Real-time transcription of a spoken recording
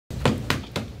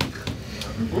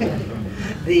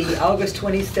The August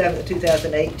 27th,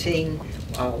 2018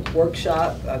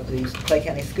 workshop of the Clay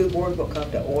County School Board will come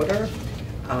to order.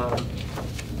 I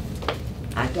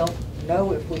don't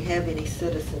know if we have any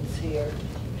citizens here.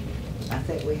 I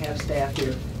think we have staff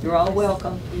here. You're all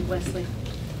welcome. Wesley.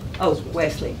 Oh,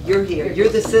 Wesley, you're here. You're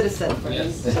the citizen.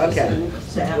 Yes. Okay.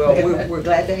 Well, we're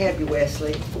glad to have you,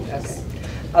 Wesley. Okay.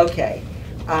 Okay.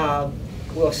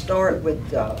 We'll start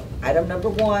with item number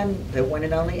 1, the one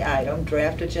and only item,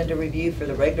 draft agenda review for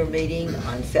the regular meeting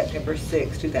on September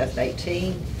 6,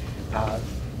 2018.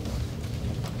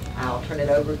 I'll turn it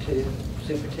over to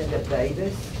Superintendent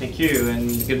Davis. Thank you,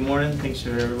 and good morning. Thanks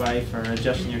for everybody for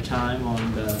adjusting your time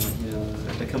on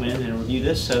to come in and review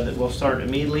this. So that we'll start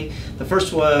immediately. The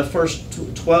first 12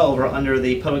 are under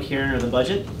the public hearing of the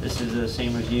budget. This is the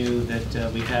same review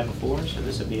that we've had before, so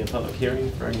this will be a public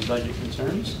hearing for any budget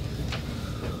concerns.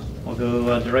 We'll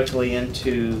go directly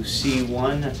into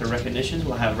C1, that's the recognitions.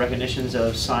 We'll have recognitions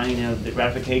of signing of the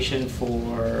ratification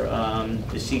for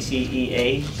the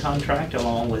CCEA contract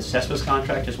along with CESPA's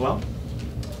contract as well.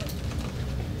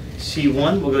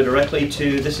 C1, we'll go directly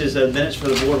to, this is the minutes for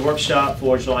the board workshop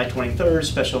for July 23rd,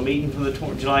 special meeting for the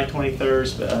July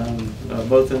 23rd,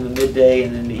 both in the midday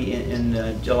and in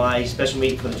the July special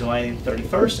meeting for the July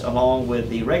 31st, along with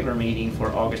the regular meeting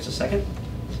for August 2nd.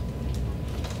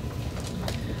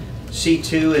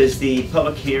 C2 is the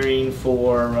public hearing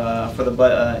for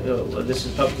this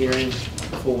is public hearing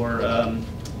for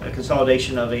a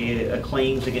consolidation of a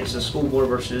claims against the school board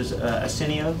versus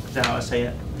Ascencio. Is that how I say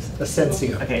it?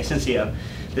 Ascencio. Okay, Ascencio.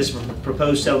 This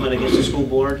proposed settlement against the school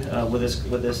board with this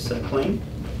claim.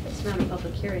 It's not a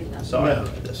public hearing, though. Sorry, No.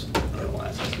 this. I don't know why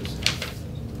it says this.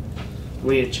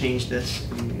 We had changed this.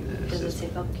 Does it say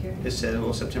public hearing? It said,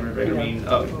 well, September regular meeting.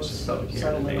 Oh, it was public hearing.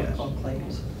 Settlement on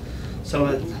claims.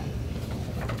 Settlement.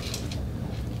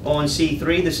 On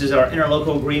C3, this is our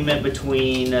interlocal agreement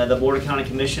between the Board of County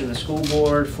Commission and the school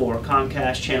board for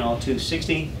Comcast Channel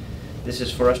 260. This is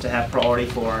for us to have priority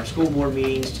for our school board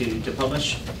meetings to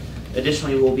publish.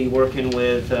 Additionally, we'll be working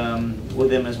with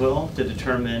them as well to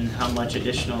determine how much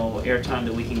additional airtime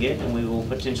that we can get, and we will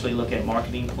potentially look at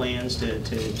marketing plans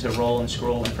to roll and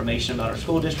scroll information about our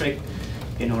school district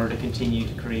in order to continue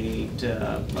to create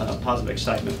positive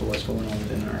excitement for what's going on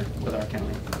with our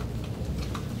county.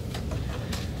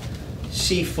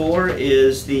 C4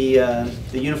 is the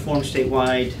uniform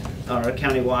statewide or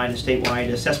countywide and statewide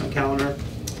assessment calendar.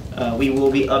 We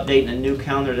will be updating a new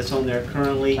calendar that's on there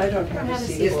currently. I don't have a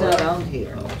C4. It's not on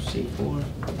here. Oh, C4.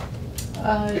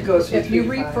 It goes If you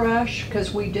 3 to 5. refresh,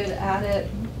 because we did add it,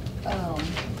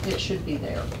 it should be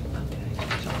there.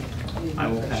 I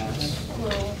will pass.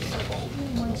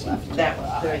 That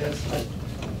one, there it is.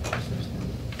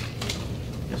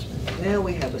 Yes, ma'am. Now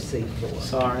we have a C4.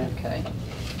 Sorry. Okay.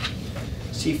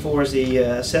 C4 is the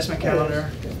assessment calendar.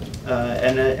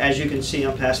 And as you can see,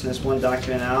 I'm passing this one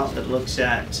document out that looks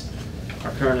at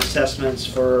our current assessments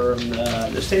for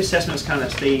the state assessments kind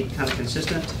of stayed kind of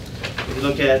consistent. If you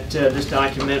look at this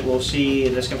document, we'll see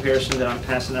this comparison that I'm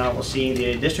passing out. We'll see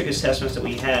the district assessments that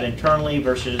we had internally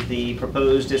versus the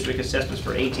proposed district assessments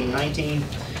for 18-19.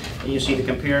 And you'll see the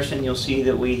comparison. You'll see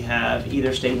that we have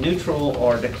either stayed neutral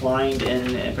or declined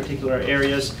in particular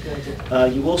areas.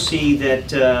 You will see that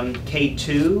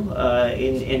K2,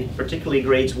 in particularly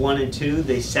grades 1 and 2,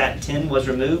 the SAT-10 was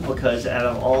removed because out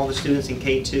of all the students in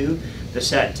K2, the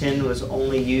SAT-10 was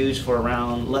only used for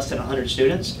around less than 100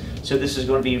 students. So this is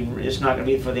going to be, it's not going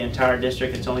to be for the entire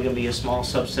district. It's only going to be a small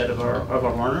subset of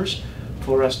our learners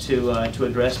for us to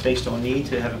address based on need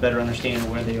to have a better understanding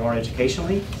of where they are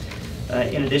educationally.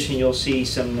 In addition, you'll see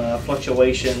some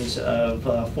fluctuations of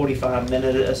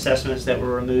 45-minute assessments that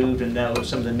were removed, and that was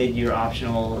some of the mid-year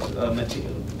optional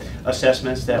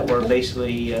assessments that were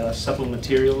basically supplemental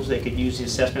materials. They could use the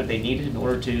assessment they needed in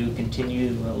order to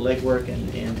continue legwork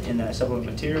in that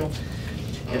supplemental material.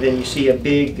 And then you see a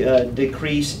big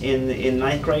decrease in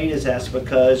 9th grade. Is that's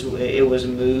because it was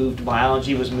moved,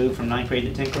 biology was moved from 9th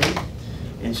grade to 10th grade.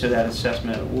 And so that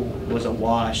assessment was a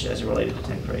wash as it related to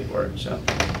 10th grade work. So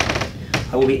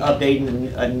I will be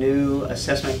updating a new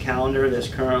assessment calendar that's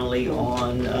currently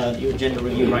on your agenda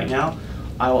review right now.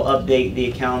 I will update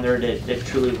the calendar that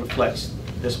truly reflects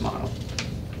this model.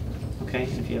 Okay,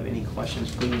 and if you have any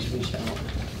questions, please reach out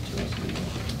to us.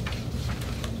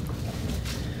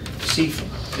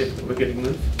 We're good to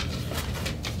move?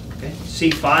 Okay.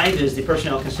 C5 is the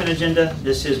personnel consent agenda.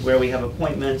 This is where we have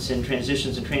appointments and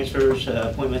transitions and transfers,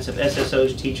 appointments of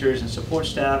SSOs, teachers, and support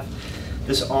staff.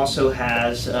 This also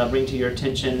has, bring to your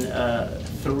attention,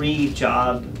 3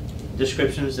 job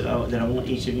descriptions that I want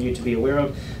each of you to be aware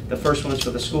of. The first one is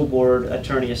for the school board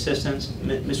attorney assistants.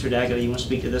 Mr. Daggett, you want to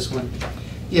speak to this one?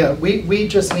 Yeah, we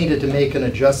just needed to make an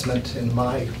adjustment, in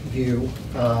my view,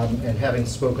 and having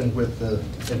spoken with the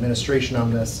administration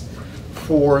on this,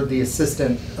 for the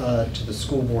assistant to the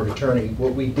school board attorney.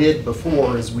 What we did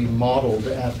before is we modeled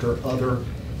after other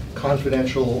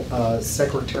confidential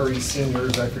secretary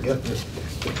seniors, I forget the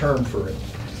term for it.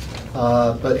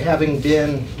 But having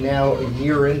been now a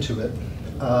year into it,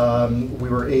 we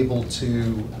were able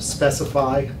to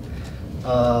specify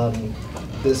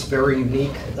this very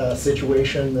unique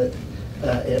situation that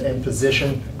and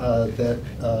position that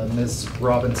Ms.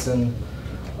 Robinson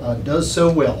does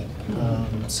so well.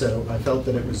 So I felt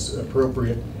that it was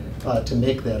appropriate to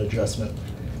make that adjustment.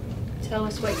 Tell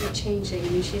us what you're changing. I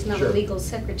mean, she's not Sure. a legal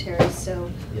secretary, so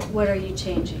Yeah. what are you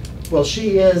changing? Well,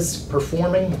 she is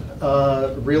performing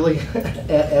really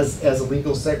as a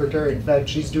legal secretary. In fact,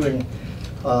 she's doing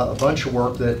a bunch of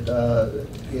work that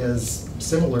is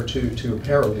similar to a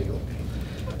paralegal.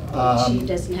 She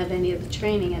doesn't have any of the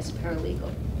training as a paralegal.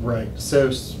 Right,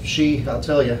 so she, I'll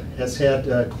tell you, has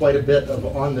had quite a bit of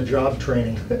on-the-job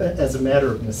training as a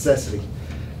matter of necessity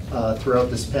throughout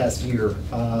this past year,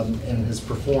 and has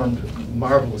performed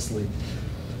marvelously.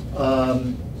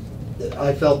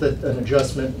 I felt that an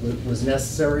adjustment was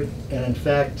necessary, and in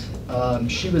fact,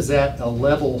 she was at a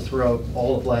level throughout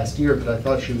all of last year that I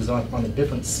thought she was on a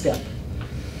different step.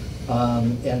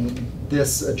 And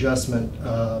this adjustment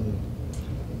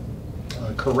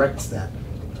corrects that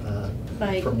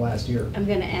from last year. I'm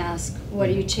going to ask, what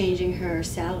are you changing her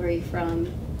salary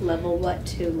from level what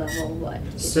to level what?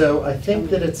 So I think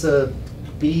that it's a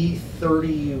Went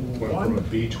from a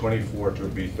B31. B24 to a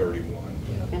B31,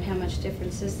 Yeah. And how much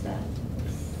difference is that?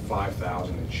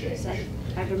 5,000 and change. 'Cause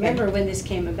I remember when this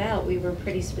came about, we were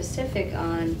pretty specific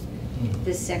on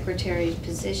the secretary's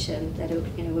position, that it,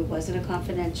 you know, it wasn't a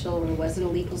confidential or it wasn't a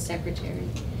legal secretary.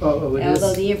 Oh, it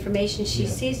Although is. the information she Yeah.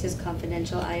 sees is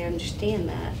confidential, I understand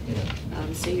that.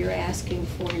 Yeah. So you're asking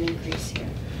for an increase here.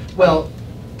 Well,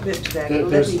 Mr. Dackey,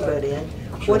 let There's- me butt in.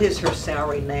 Sure. What is her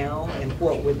salary now, and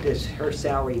what would her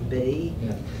salary be?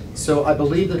 yeah. So I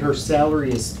believe that her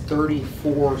salary is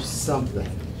 34 something.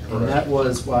 And that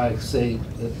was why I say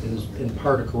it is in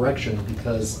part a correction,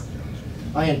 because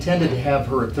I intended to have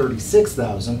her at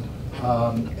 36,000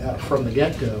 from the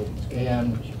get-go,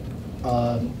 and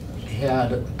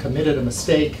had committed a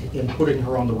mistake in putting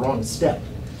her on the wrong step.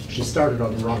 She started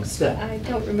on the wrong step. I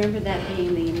don't remember that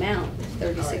being the amount,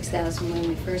 36,000, when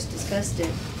we first discussed it.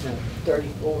 No,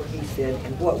 34, he said,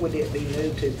 and what would it be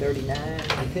moved to, 39?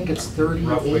 I think it's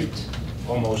Roughly 38.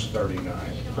 almost 39,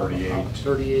 38.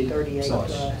 38 38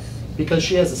 plus. plus. Because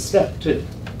she has a step too.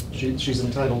 She's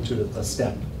entitled to a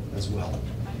step as well.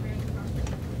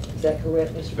 Is that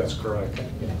correct, Mr. That's correct.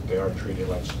 Yeah. They are treated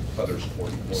like others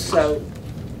 40/40.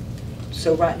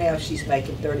 So right now, she's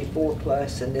making 34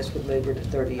 plus, and this would move her to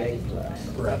 38 plus.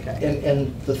 Correct. Okay.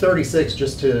 And the 36,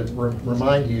 just to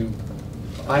remind you,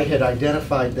 I had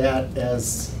identified that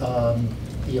as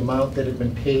the amount that had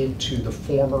been paid to the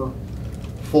former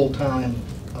full-time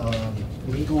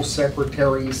legal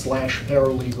secretary slash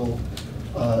paralegal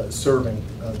serving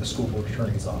the school board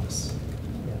attorney's office.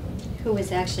 Who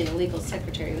was actually a legal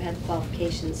secretary who had the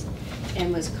qualifications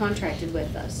and was contracted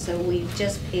with us. So we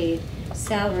just paid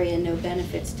salary and no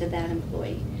benefits to that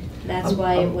employee. That's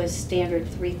why it was standard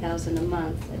 3,000 a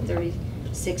month at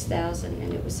 36,000,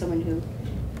 and it was someone who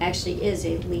actually is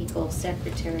a legal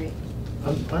secretary.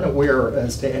 I'm unaware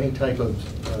as to any type of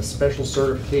special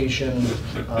certification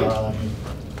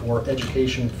or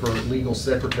education for legal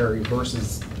secretary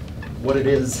versus what it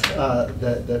is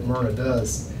that Myrna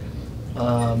does.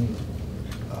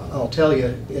 I'll tell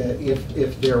you,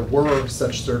 if there were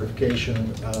such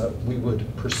certification, we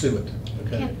would pursue it,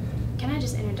 okay? Can I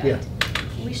just interject?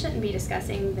 Yeah. We shouldn't be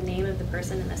discussing the name of the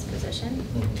person in this position.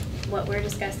 Mhm. What we're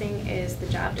discussing is the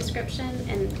job description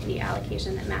and the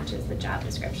allocation that matches the job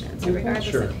description. So Mhm. regardless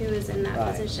Sure. of who is in that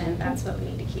Right. position, that's what we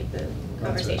need to keep the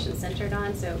conversation centered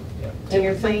on. So Yeah. to And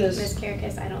your within point, this- Ms.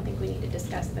 Karakis, I don't think we need to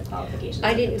discuss the qualifications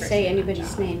I of the didn't person say in that anybody's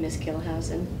job. name, Ms.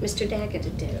 Kilhausen. Mr.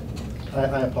 Daggett did.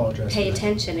 I apologize. Pay for that.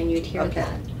 attention and you'd hear Okay.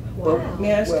 that. Well,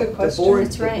 May I ask a well, question?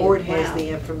 That's right. The board has Wow. the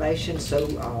information,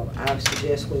 so I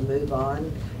suggest we move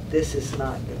on. This is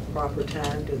not the proper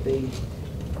time to be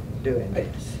doing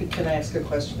this. Can I ask a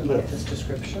question about Yes. this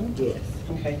description? Yes.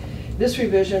 Okay. This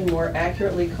revision more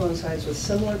accurately coincides with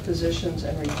similar positions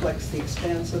and reflects the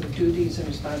expansive duties and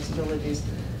responsibilities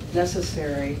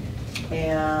necessary.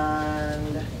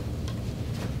 And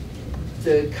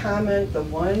the comment, the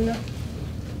one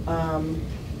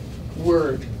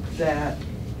word that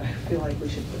I feel like we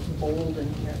should put bold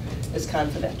in here is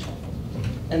confidential.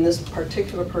 And this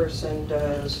particular person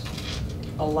does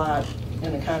a lot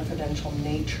in a confidential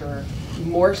nature,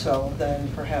 more so than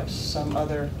perhaps some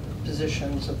other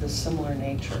positions of this similar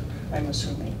nature, I'm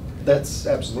assuming. That's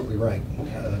absolutely right.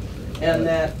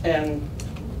 And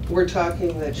we're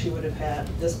talking that she would have had,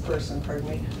 this person, pardon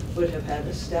me, would have had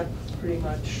a step pretty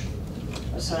much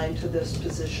assigned to this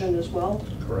position as well?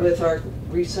 Correct. With our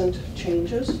recent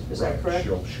changes, is that correct?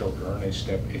 She'll earn a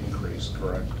step increase,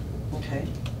 correct? Okay.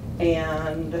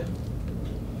 And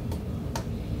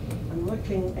I'm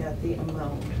looking at the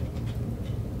amount.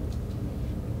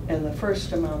 And the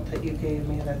first amount that you gave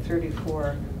me, that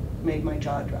 34, made my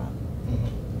jaw drop.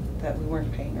 Mhm. That we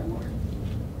weren't paying her more,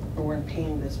 or weren't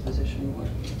paying this position more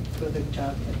for the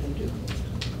job that they do.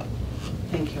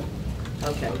 Thank you.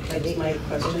 Okay. That's my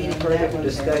question. Any That further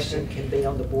one's discussion answered. can be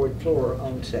on the board floor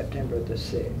on September the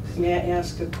 6th. May I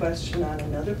ask a question on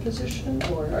another position,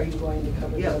 or are you going to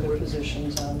cover the Yeah, other we're-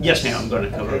 positions on this? Yes, ma'am, I'm going to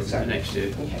cover Okay, the sorry. next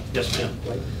two. Okay. Yes, ma'am.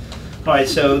 Wait. All right,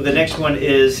 so the next one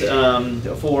is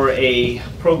for a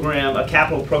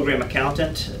capital program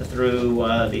accountant through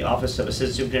the Office of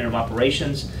Assistant Superintendent of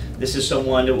Operations. This is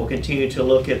someone that will continue to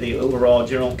look at the overall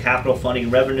general capital funding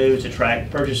revenue, to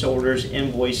track purchase orders,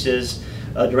 invoices,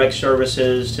 direct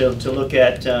services, to look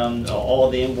at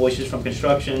all the invoices from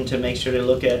construction, to make sure they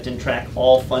look at and track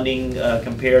all funding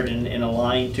compared and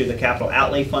aligned to the capital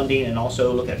outlay funding, and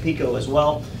also look at PICO as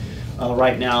well.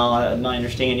 Right now, my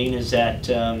understanding is that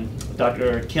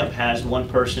Dr. Kemp has one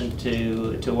person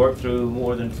to work through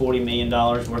more than $40 million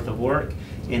worth of work,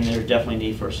 and there's definitely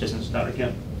need for assistance. Dr.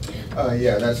 Kemp?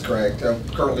 Yeah, that's correct.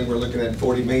 Currently, we're looking at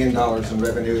 $40 million in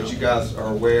revenue. As you guys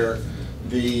are aware,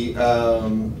 the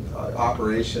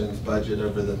operations budget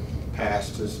over the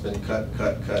past has been cut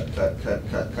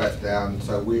down.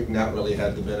 So we've not really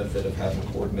had the benefit of having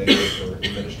coordinators or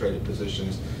administrative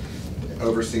positions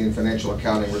overseeing financial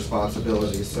accounting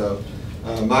responsibilities. So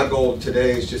my goal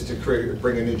today is just to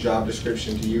bring a new job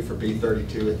description to you for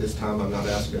B32. At this time, I'm not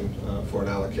asking for an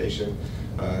allocation.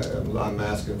 I'm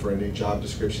asking for a new job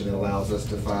description that allows us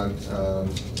to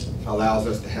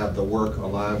have the work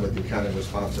aligned with the accounting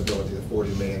responsibility of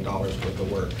 $40 million worth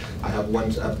of work.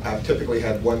 I've typically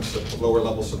had one lower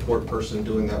level support person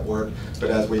doing that work,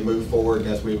 but as we move forward and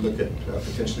as we look at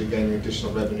potentially gaining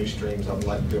additional revenue streams, I would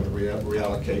like to be able to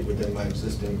reallocate within my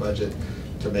existing budget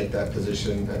to make that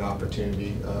position an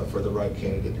opportunity for the right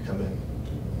candidate to come in,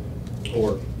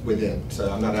 or within.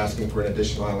 So I'm not asking for an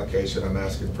additional allocation, I'm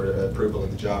asking for approval of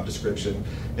the job description.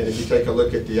 And if you take a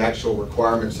look at the actual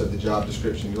requirements of the job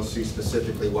description, you'll see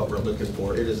specifically what we're looking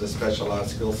for. It is a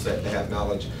specialized skill set to have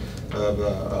knowledge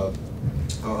of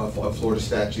Florida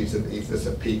statutes and the ethos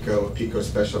of PICO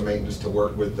special maintenance, to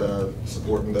work with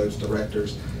supporting those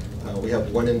directors. We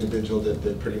have one individual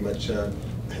that pretty much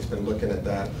has been looking at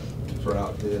that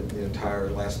throughout the entire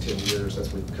last 10 years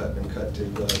as we've cut to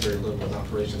very little in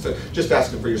operations. So just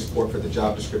asking for your support for the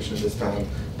job description this time.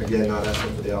 Again, not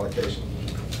asking for the allocation.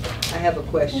 I have a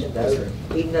question Yes, though. sir.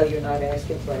 Even though you're not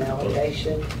asking for an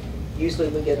allocation, usually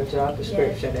we get a job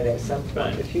description and at some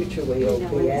point in the future we'll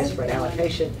be asked for an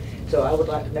allocation. So I would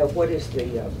like to know, what is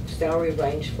the salary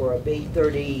range for a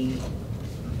B30,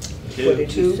 what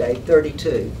did you say,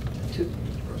 32?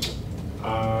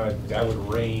 That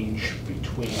would range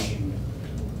between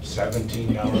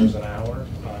 $17 an hour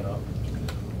on up.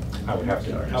 I would have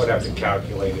to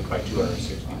calculate it by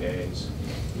 260 days.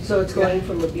 So it's going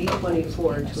from a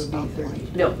B24 to a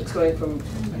B30? No, it's going from,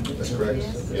 That's correct.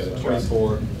 Yeah, the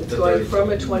 24. it's going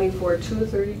from a 24 to a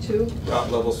 32?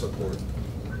 Top level support.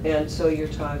 And so you're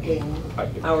talking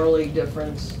hourly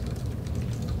difference,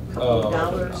 couple of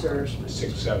dollars or? $6,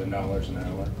 $7 an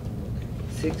hour.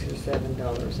 $6 or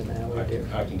 $7 an hour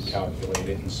difference. I can calculate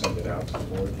it and send it out to the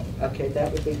board. Okay,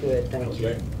 that would be good, thank you.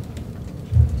 Okay.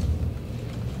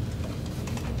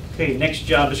 Okay, next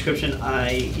job description,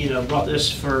 I brought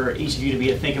this for each of you to be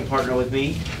a thinking partner with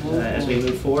me as we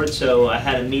move forward. So I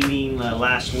had a meeting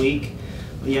last week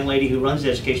with a young lady who runs the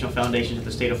Educational Foundations at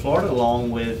the state of Florida, along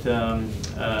with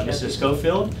Mrs.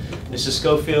 Schofield. Mrs.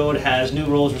 Schofield has new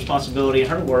roles and responsibility in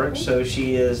her work, so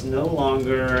she is no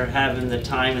longer having the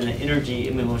time and the energy.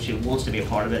 I mean, well, she wants to be a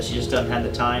part of it, she just doesn't have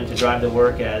the time to drive the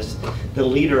work as the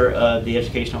leader of the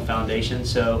Educational Foundation.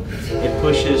 So it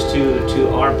pushes to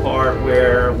our part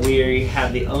where we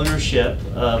have the ownership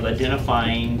of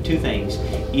identifying two things: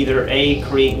 either A,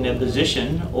 creating a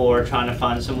position, or trying to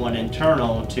find someone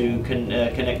internal to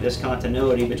connect this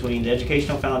continuity between the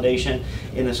Educational Foundation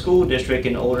and the school district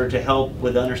in order to help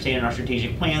with understanding our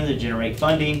strategic plan to generate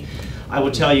funding. I will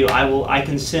tell you, I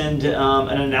can send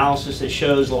an analysis that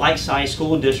shows like-sized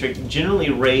school districts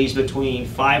generally raise between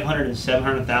 $500,000 and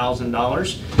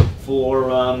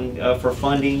 $700,000 for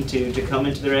funding to come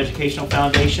into their Educational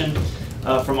Foundation.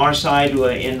 From our side,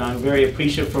 and I'm very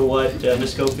appreciative for what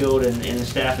Ms. Schofield and the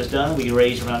staff has done. We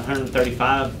raised around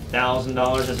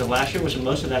 $135,000 as of last year, which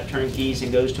most of that turnkeys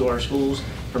and goes to our schools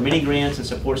for many grants and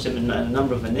supports them in a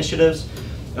number of initiatives.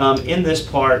 In this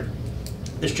part,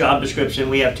 this job description,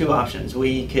 we have two options.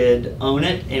 We could own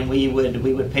it and we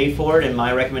would pay for it, and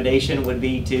my recommendation would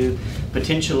be to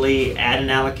potentially add an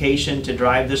allocation to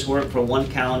drive this work for 1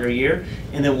 calendar year,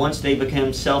 and then once they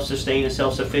become self-sustained and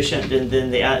self-sufficient,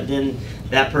 then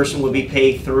that person would be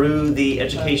paid through the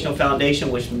educational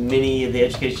foundation, which many of the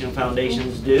educational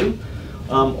foundations do.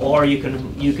 Or you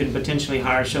can potentially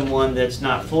hire someone that's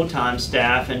not full-time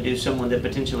staff and do someone that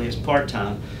potentially is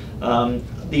part-time.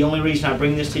 The only reason I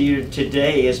bring this to you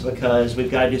today is because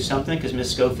we've got to do something, because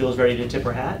Ms. Schofield's ready to tip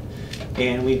her hat.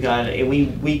 And we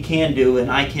can do, and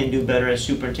I can do better as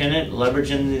superintendent,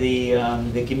 leveraging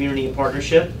the community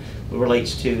partnership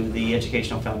relates to the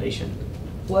educational foundation.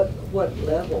 What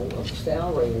level of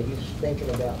salary are you thinking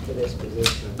about for this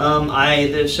position?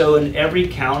 So in every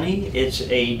county, it's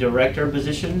a director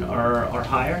position or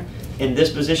higher. In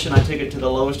this position, I took it to the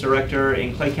lowest director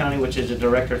in Clay County, which is a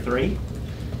director 3.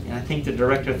 And I think the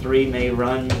director 3 may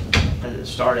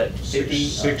start at 50.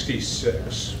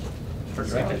 66. For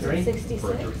director 3? 66.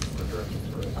 For director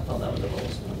 3. I thought that was the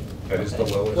lowest one. That is the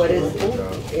lowest. What is one.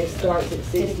 it? It starts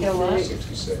at Did it go up?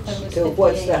 66. 66. So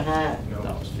what's the high? No,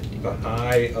 That was 50. the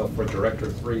high for director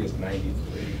 3 is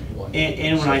 93.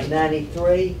 And when I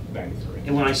 93? 93.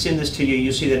 And when I send this to you,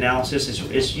 you'll see the analysis.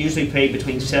 It's usually paid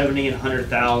between $70,000 and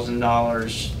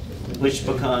 $100,000, which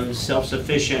becomes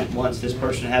self-sufficient once this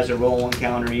person has a role 1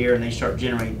 calendar year and they start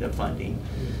generating the funding.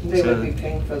 They So would be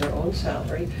paying for their own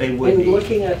salary. They would be. And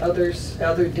looking at other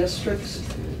districts,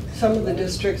 some of the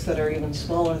districts that are even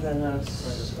smaller than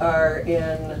us are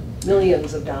in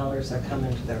millions of dollars that come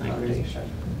into their I agree. foundation,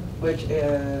 which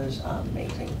is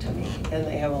amazing to me. And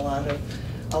they have a lot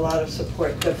of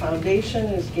support. The foundation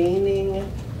is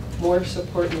gaining more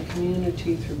support in the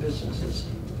community through businesses.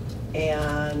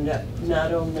 And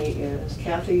not only is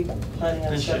Kathy planning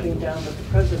on stepping down, but the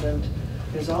president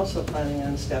is also planning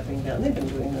on stepping down. They've been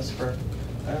doing this for,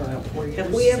 I don't know, 4 years.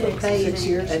 Have we ever paid 6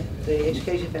 years? at the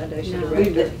Education Foundation No.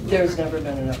 director? There's never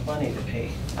been enough money to pay,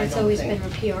 I It's don't always think.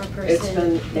 been a PR It's been,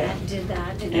 person yeah. that did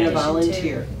that in And a addition to.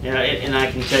 volunteer. Yeah, and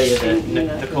I can tell you that And you're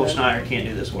not Nicole gonna- Schneider can't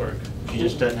do this work. She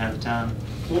just doesn't have the time.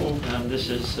 Mm-mm. This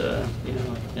is,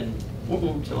 in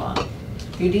Mm-mm. July.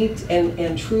 You need,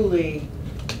 and truly,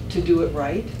 to do it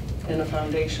right in a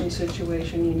foundation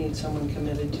situation, you need someone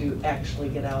committed to actually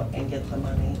get out and get the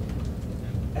money,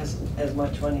 as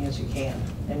much money as you can,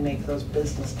 and make those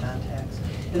business contacts.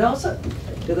 It also,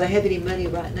 Do they have any money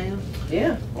right now?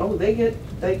 yeah, oh, they.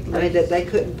 I mean, that they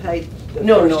couldn't pay the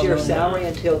No, first no, year's no, no. salary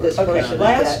until this Okay, person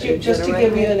last year, just to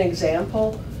give you an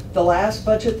example. example, the last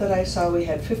budget that I saw, we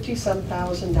had $50-some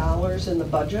thousand in the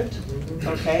budget,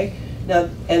 okay? Now,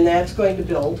 and that's going to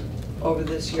build over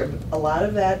this year. A lot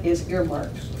of that is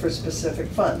earmarked for specific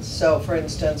funds. So for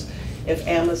instance, if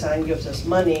Amazon gives us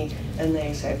money and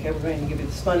they say, okay, we're going to give you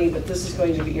this money, but this is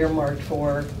going to be earmarked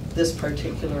for this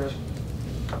particular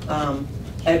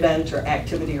event or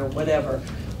activity or whatever,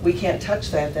 we can't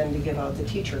touch that then to give out the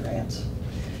teacher grants.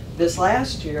 This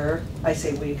last year, I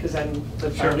say we because I'm the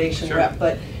Sure, foundation sure. rep,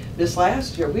 but this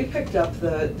last year, we picked up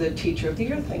the Teacher of the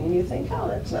Year thing, and you think, oh,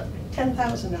 that's not,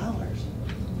 $10,000.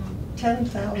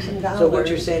 $10,000. So what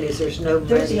you're saying is there's no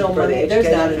There's money no for the money. There's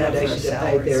Education not enough for Foundation to pay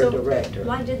salary. their So director?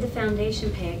 why did the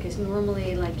foundation pay it? Because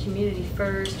normally like Community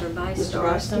First or VyStar,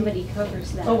 Rusty? somebody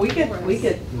covers that Oh, we for get, us. we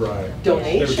get Right.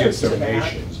 donations They would to get that.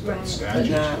 donations, but Right. statutes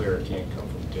But not- clear it can't come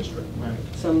from district.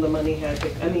 Some of the money had to,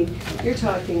 I mean, you're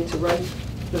talking to run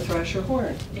the Thrasher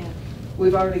Horn. Yeah.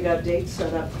 We've already got dates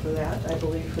set up for that, I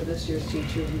believe, for this year's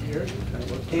Teacher of the Year.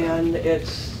 And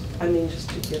it's, I mean, just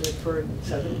to get it for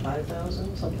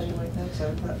 5,000, something like that,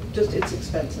 just, it's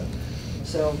expensive.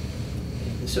 So,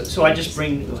 So I just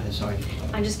bring, go ahead, sorry.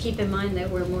 I just keep in mind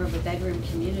that we're more of a bedroom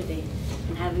community,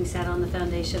 and having sat on the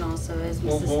foundation also, as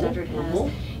Mrs. Studdard has,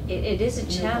 it is a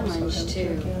challenge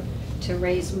to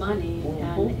raise money,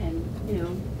 and, you know,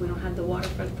 we don't have the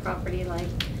waterfront property like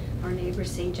our neighbors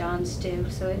St. John's do,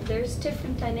 so there's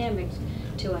different dynamics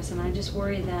to us, and I just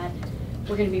worry that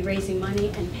we're gonna be raising money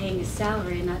and paying a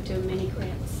salary and not doing many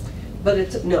grants. But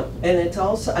it's, no, and it's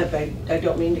also, I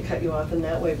don't mean to cut you off in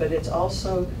that way, but it's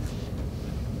also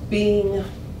being,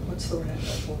 what's the word I'm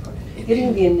looking for?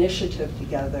 Getting the initiative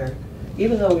together,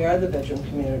 even though we are the bedroom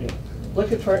community.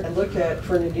 Look at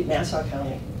Fernandina, Nassau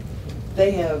County.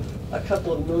 They have a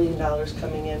couple of $1 million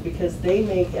coming in because they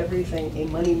make everything a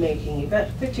money-making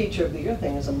event. The Teacher of the Year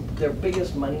thing is their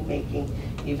biggest money-making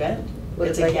event. But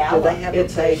It's they- a gala. Do they have a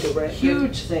It's a paid director?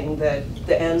 huge thing that,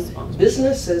 and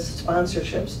businesses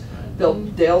sponsorships,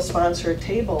 they'll sponsor a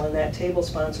table, and that table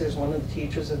sponsors one of the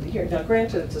teachers of the year. Now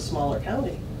granted, it's a smaller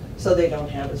county, so they don't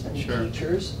have as many Sure.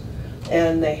 teachers,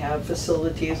 and they have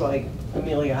facilities like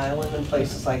Amelia Island and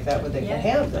places like that where they Yeah.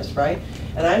 can have this, right?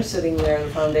 And I'm sitting there at a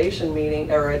foundation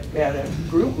meeting, or at a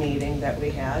group meeting that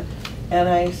we had, and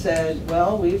I said,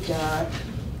 well, we've got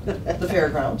the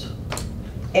fairgrounds.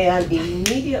 And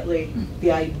immediately,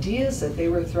 the ideas that they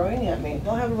were throwing at me,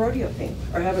 well, have a rodeo theme,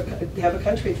 or have a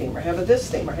country theme, or have a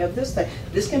this theme, or have this thing.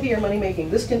 This can be your money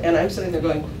making, this can, and I'm sitting there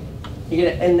going,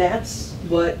 and that's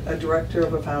what a director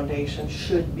of a foundation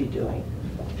should be doing.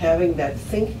 Having that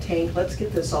think tank, let's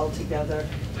get this all together.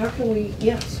 How can we,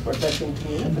 yes, support veteran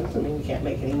community, doesn't mean we can't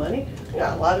make any money. We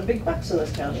got a lot of big bucks in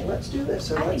this county, let's do this,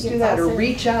 or I let's think do it's that, or also-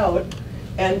 reach out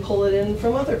and pull it in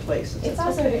from other places. It's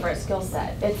also a okay. different skill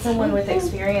set. It's someone with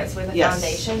experience with a Yes.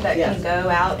 foundation that Yes. can go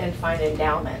out and find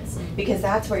endowments, because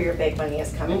that's where your big money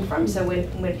is coming from. So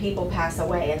when people pass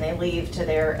away and they leave to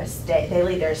their estate, they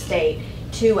leave their estate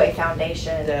to a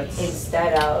foundation That's-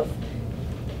 instead of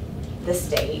the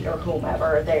state or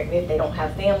whomever, if they don't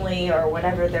have family or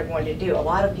whatever they're going to do. A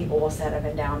lot of people will set up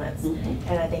endowments. Mhm.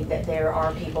 And I think that there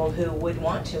are people who would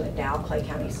want to endow Clay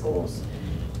County schools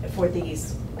for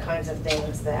these kinds of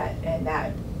things that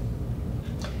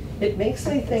It makes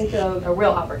me think of a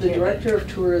real the opportunity. director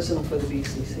of tourism for the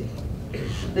BCC.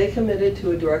 They committed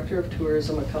to a director of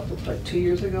tourism like 2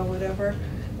 years ago, whatever,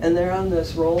 and they're on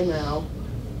this roll now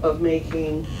of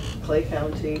making Clay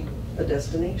County a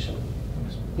destination.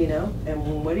 You know,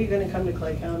 and what are you gonna come to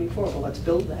Clay County for? Well, let's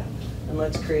build that, and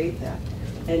let's create that.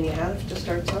 And you have to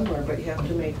start somewhere, but you have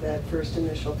to make that first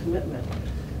initial commitment.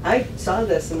 I saw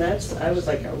this, and I was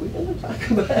like, are we gonna talk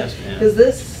about it? Yes, ma'am. Because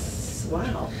this,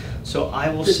 wow. So I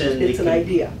will It's send. an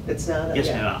idea, it's not a. Yes,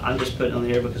 yeah. ma'am, I'm just putting on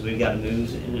the air because we've got to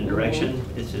move in a direction.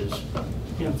 This is,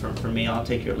 you know, for me, I'll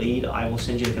take your lead. I will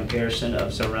send you a comparison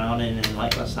of surrounding and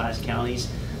like-sized counties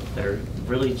that are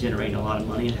really generating a lot of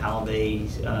money and how they,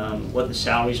 what the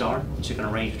salaries are, which are gonna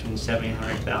range between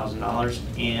 $70,000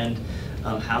 and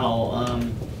 $100,000,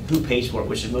 and who pays for it,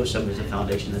 which is most of them is the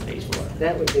foundation that pays for it.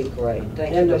 That would be great.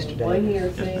 Thank you, And a Mr. Davis. one-year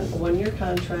thing, a one-year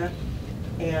contract,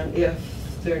 and if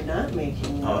they're not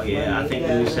making enough Oh, money, yeah, I think we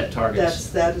then set targets.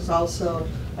 that is also,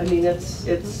 I mean, it's,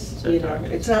 Set you know,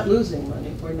 targets. it's not losing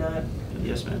money, we're not,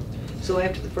 Yes, ma'am. So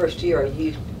after the first year, are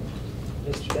you,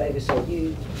 Mr. Davis, are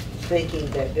you thinking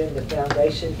that then the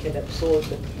foundation can absorb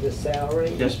the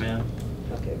salary? Yes, ma'am.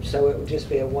 Okay, so it would just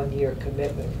be a one-year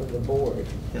commitment from the board?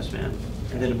 Yes, ma'am.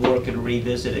 And then the board could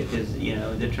revisit it because, you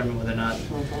know, determine whether or not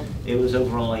it was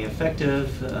overall effective,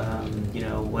 you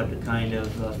know, what kind of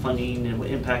funding and what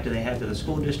impact do they have to the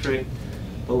school district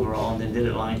overall, and then did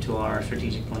it align to our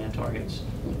strategic plan targets.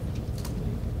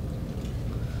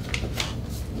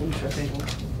 interesting.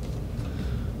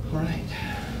 All right.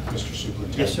 Mr.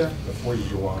 Superintendent? Yes, sir. Before you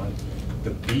go on,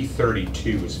 the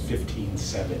B32 is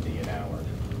 $15.70 an hour.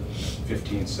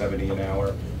 $15.70 an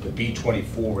hour. The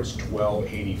B24 is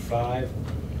 $12.85.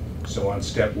 So on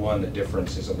step one, the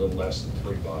difference is a little less than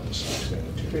 $3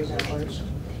 between the two $3. positions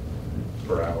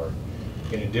per hour.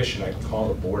 In addition, I call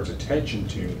the board's attention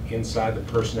to inside the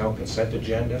personnel consent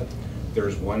agenda,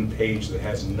 there's one page that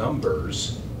has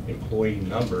numbers, employee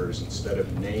numbers instead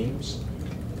of names.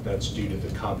 That's due to the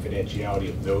confidentiality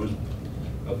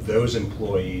of those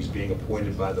employees being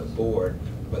appointed by the board,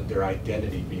 but their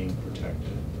identity being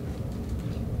protected.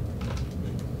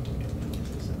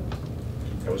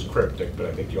 That was cryptic, but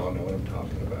I think you all know what I'm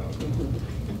talking about.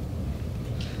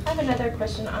 I have another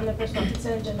question on the personal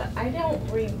consent agenda. I don't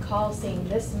recall seeing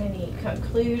this many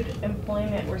conclude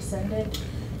employment rescinded.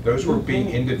 Those were being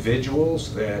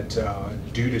individuals that,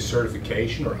 due to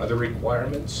certification or other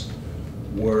requirements,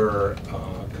 were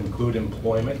conclude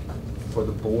employment for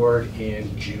the board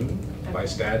in June by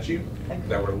statute,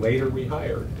 that were later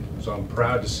rehired. So I'm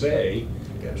proud to say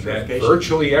that certification.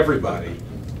 virtually everybody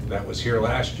that was here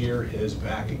last year is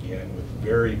back again with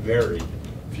very, very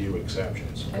few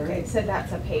exceptions. Okay, so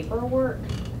that's a paperwork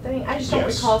thing? I just don't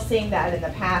Yes. recall seeing that in the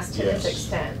past to this Yes.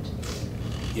 extent.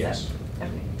 Yes. Okay.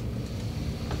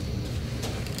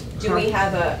 Do we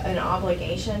have an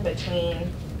obligation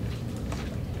between,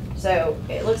 so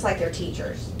it looks like they're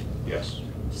teachers. Yes.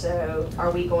 So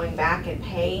are we going back and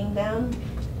paying them?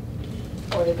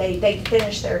 Or did they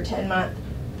finish their 10-month?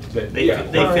 They Yeah.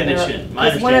 finish it. My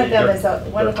Because one of them understanding-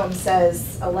 is, one of them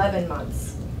says 11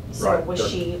 months. So Right, was they're-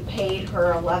 she paid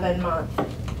her 11-month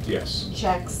Yes.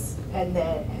 checks and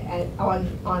then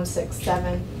on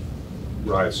 6/7?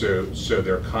 Right, so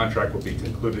their contract will be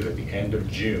concluded at the end of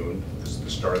June, because the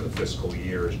start of the fiscal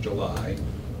year is July.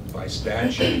 by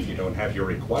statute, if you don't have your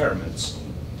requirements,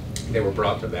 they were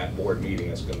brought to that board meeting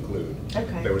as concluded.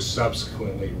 Okay. They were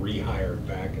subsequently rehired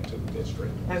back into the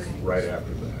district Okay. right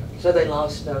after that. So they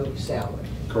lost no salary?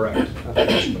 Correct.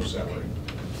 No salary.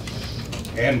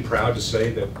 And proud to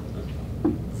say that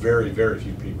very, very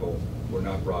few people were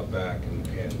not brought back,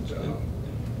 and I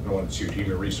don't want to shoot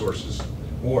Human Resources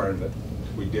Warren, but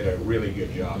we did a really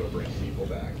good job of bringing people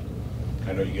back.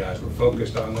 I know you guys were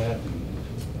focused on that, and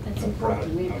That's I'm proud-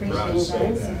 important. We I'm appreciate proud to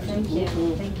say that, so that. thank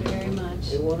you. Thank you very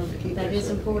much. They want them to keep That their is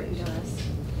important to certification. us.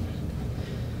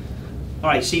 All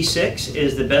right, C6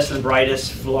 is the Best and the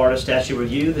Brightest Florida Statute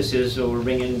Review. This is, we're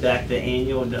bringing back the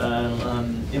annual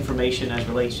information as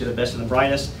relates to the Best and the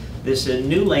Brightest. This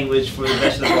new language for the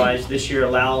Best and the Brightest this year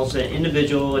allows an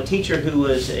individual, a teacher who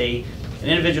was an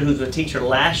individual who was a teacher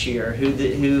last year,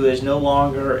 who is no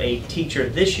longer a teacher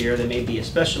this year. They may be a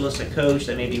specialist, a coach,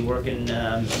 they may be working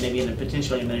maybe in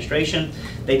potentially administration.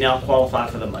 They now qualify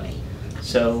for the money.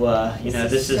 So, you know,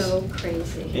 this is so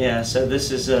crazy. yeah, so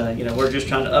this is, you know, we're just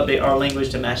trying to update our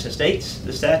language to match the states,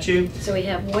 the statute. So we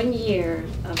have 1 year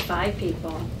of 5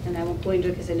 people, and I won't go into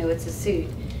it because I know it's a suit,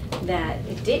 that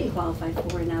it didn't qualify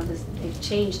for, and now they've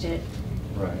changed it,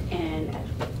 right. and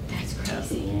that's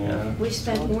crazy. Yeah. We've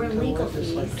spent more in legal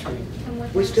fees than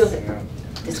what We still, Yeah.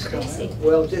 It's crazy.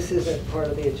 well, this isn't part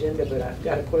of the agenda, but I've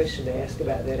got a question to ask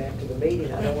about that after the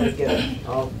meeting. I don't want to get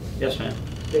off Yes, ma'am.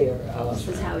 there. This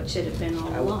is how it should have been all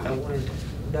I along. wanted to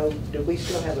know, do we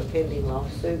still have a pending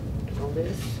lawsuit on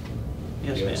this?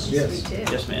 Yes, Yes. ma'am. Yes. We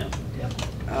do. Yes, ma'am.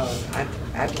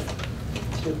 I'd,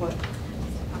 do what?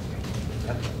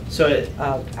 So,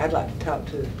 I'd like to talk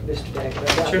to Mr. Dagger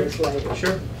about sure, this later.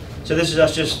 sure. So this is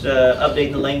us just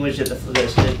updating the language that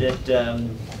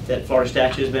Florida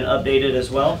statute has been updated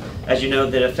as well. As you know,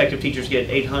 that effective teachers get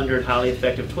 800, highly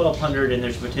effective 1,200, and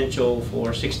there's potential for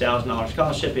 $6,000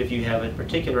 scholarship if you have a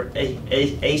particular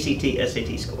ACT,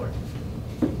 SAT score.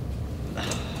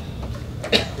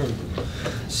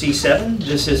 C7,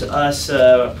 this is us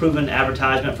approving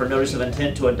advertisement for notice of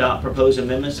intent to adopt proposed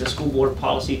amendments to School Board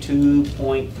Policy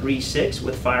 2.36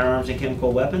 with firearms and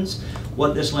chemical weapons.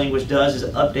 What this language does is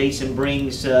it updates and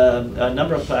brings a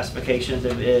number of classifications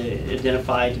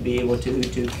identified to be able to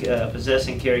possess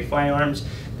and carry firearms.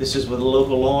 This is with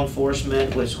local law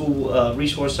enforcement, with school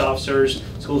resource officers,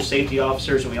 school safety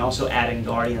officers, and we also add in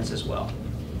guardians as well.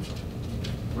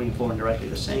 Bringing forward directly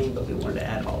the same, but we wanted to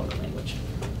add all of the language.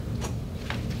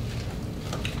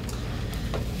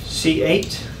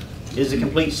 C8 is the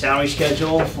complete salary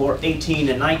schedule for 18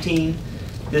 and 19.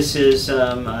 This is,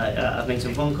 I've made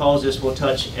some phone calls. This will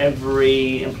touch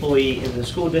every employee in the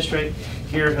school district.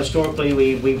 Here, historically,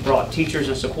 we brought teachers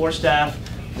and support staff.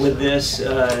 With this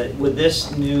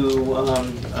new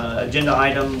agenda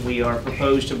item, we are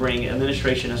proposed to bring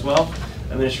administration as well.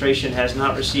 Administration has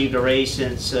not received a raise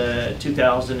since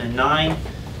 2009.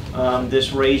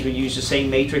 This raise, we use the same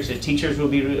matrix that teachers will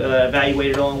be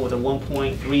evaluated on, with a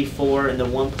 1.34 and the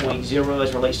 1.0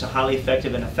 as relates to highly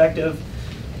effective and effective.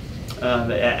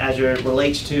 As it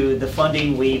relates to the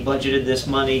funding, we budgeted this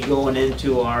money going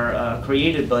into our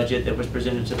created budget that was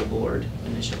presented to the board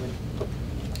initially.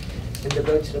 And the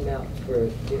budget amount for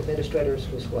the administrators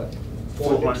was what?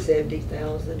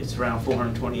 470,000? It's around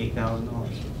 $428,000.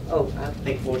 Oh, I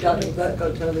think think tell me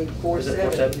 470. Is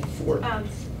it 470?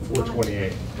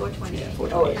 428. 428.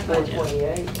 Yeah, Oh, it's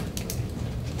 428. 428?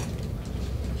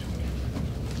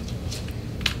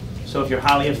 So if you're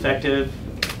highly effective,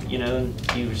 you know,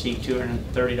 you receive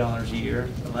 $230 a year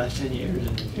for the last 10 years.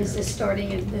 Is this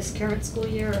starting in this current school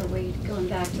year, or are we going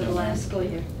back to the last school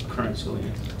year? Current school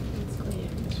year. School year.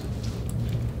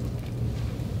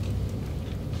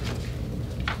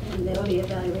 And they'll be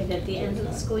evaluated at the end of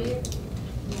the school year?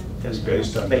 It's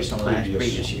based on Based on last, previous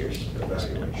previous years.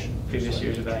 evaluation. Previous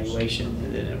year's evaluation,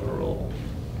 and then it will roll.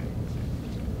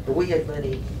 But we had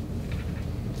money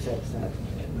set aside.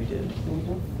 We did.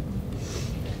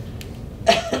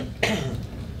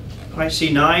 All right,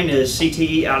 C9 is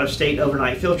CTE out-of-state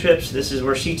overnight field trips. This is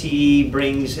where CTE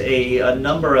brings a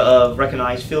number of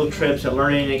recognized field trips and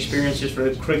learning experiences for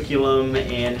the curriculum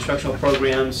and instructional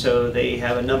programs. So they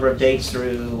have a number of dates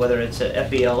through, whether it's a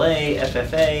FBLA,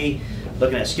 FFA,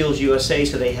 looking at Skills USA.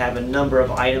 So they have a number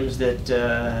of items that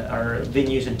are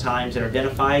venues and times that are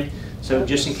identified. So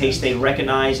just in case they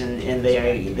recognize and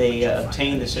they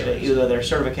obtain this, either their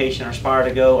certification or aspire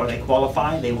to go, or they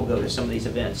qualify, they will go to some of these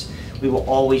events. We will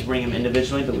always bring them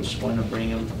individually, but we just want to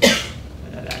bring them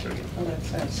aggregate. Well,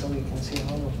 that's nice, so we can see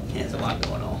all of them. Yeah, there's a lot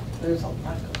going on. There's a lot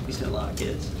going We see a lot of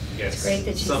kids. It's great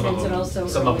that she Some of sends it them- also.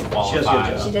 Some of them early. She does a good qualify.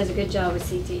 job. She does a good job with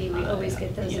CTE. We always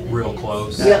get those in Real advance.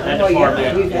 close. Yeah, That well, yeah,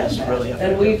 department we've had is that. really And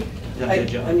effective. we've, done a good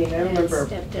job. I mean, I remember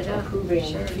Stepped it up, approving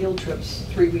sure. field trips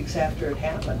 3 weeks after it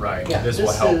happened. Right, Yeah, this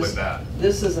will help is- with that.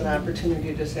 This is an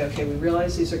opportunity to say, okay, we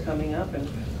realize these are coming up, and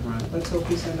Right. let's hope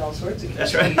we send all sorts of kids.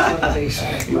 That's to right. each one of these.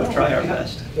 We'll try our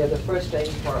best. Yeah, the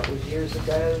frustrating part was years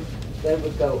ago, they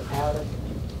would go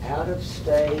out of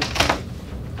state.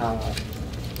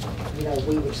 You know,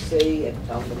 we would see it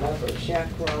on the number of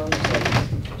chaperones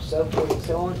and so forth and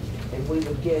so on, and we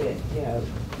would get it, you know,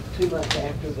 2 months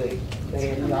after they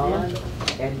had gone.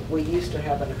 And we used to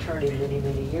have an attorney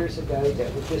many years ago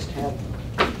that would just have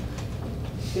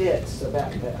fits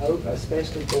about the,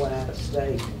 especially going out of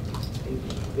state. He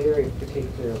was very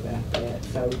particular about that,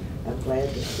 so I'm glad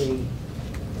to see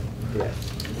this.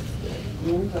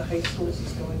 One of the high schools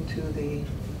is going to the,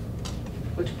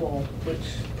 which bowl, which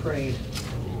parade?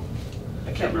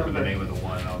 I can't remember the name of the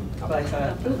one. But I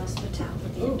thought, The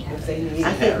Hospitality ooh, Academy. if they need.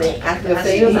 I think they, I If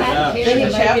they still need, Yeah. they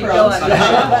need chaperones.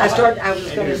 I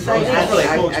was gonna say,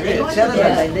 I kept telling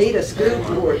them they need a school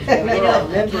board,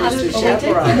 members to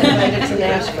chaperone. They made it to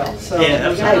Nashville, so. Yeah, that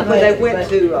was- Hey, when they went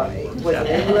to, was it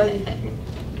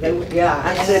England? Yeah,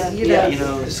 I said, you Yeah, you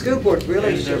know, know, the school board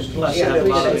really there's should, plus yeah, and we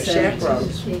minus. should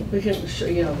chaperones. We can,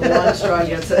 you know, the long straw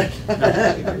gets it.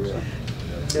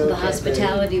 Well, the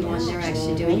hospitality one, they're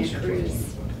actually doing a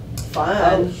cruise.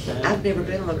 Fun. I've never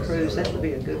been on a cruise, that would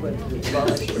be a good one to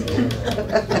volunteer.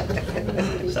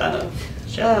 Sign up.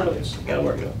 Chaperones, gotta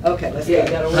work it. Okay, let's Yeah,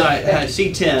 go. gotta All work right, that.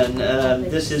 C10,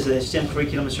 this is a STEM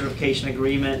curriculum and certification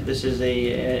agreement. This is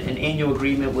an annual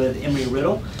agreement with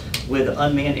Embry-Riddle with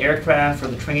unmanned aircraft for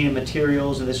the training and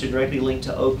materials, and this is directly linked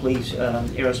to Oakley's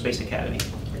Aerospace Academy.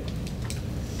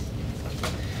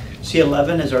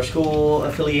 C11 is our school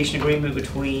affiliation agreement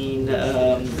between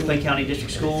Clay County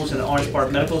District Schools and the Orange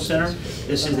Park Medical Center.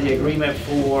 This is the agreement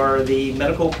for the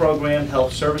medical program,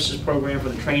 health services program for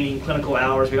the training, clinical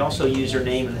hours. We also use their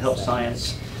name in the health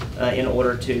science in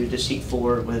order to seek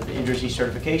forward with NJERC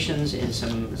certifications and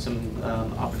some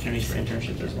opportunities for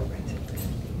internships as well.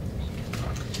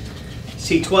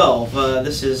 C12,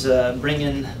 this is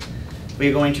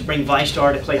we're going to bring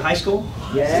ViStar to Clay High School.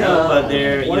 Yeah. So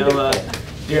they're, you know, Wonderful.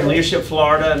 here in Leadership,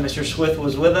 Florida, Mr. Swith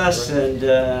was with us, and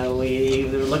we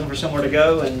were looking for somewhere to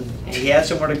go, and he had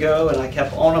somewhere to go, and I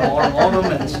kept on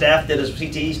him, and staff did as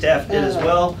CTE staff did as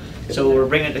well. So we're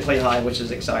bringing it to Clay High, which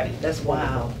is exciting. That's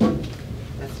wow.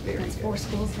 That's very That's good. 4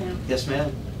 schools now. Yes,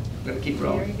 ma'am. Gonna keep Very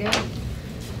rolling. good.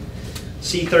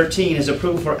 C13 is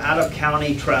approval for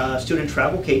out-of-county student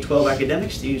travel, K-12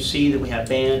 academics. You see that we have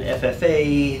band,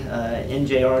 FFA,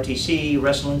 NJRTC,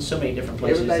 wrestling, so many different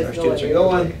places that our Everybody's students are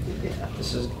going. Yeah.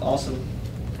 This is awesome.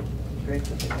 Great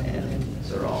that they got that. And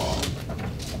these are all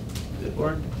good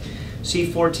work.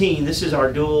 C14, this is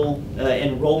our dual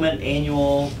enrollment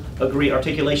annual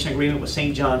articulation agreement with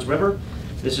St. John's River.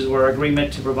 This is our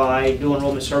agreement to provide dual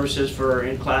enrollment services for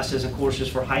in classes and courses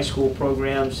for high school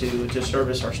programs to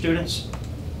service our students,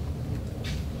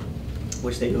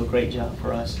 which they do a great job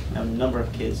for us. We have a number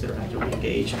of kids that are actively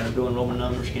engaged, and our dual enrollment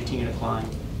numbers continue to climb.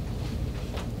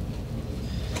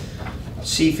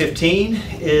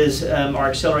 C15 is our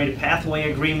accelerated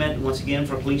pathway agreement, once again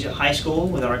for collegiate high school,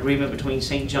 with our agreement between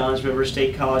St. John's River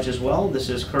State College as well. This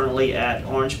is currently at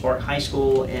Orange Park High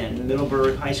School and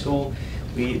Middleburg High School.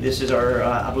 This is our,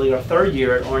 I believe, our 3rd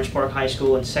year at Orange Park High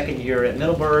School and 2nd year at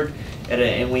Middleburg,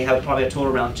 and we have probably a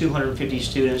total around 250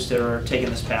 students that are taking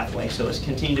this pathway. So it's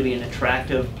continued to be an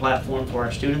attractive platform for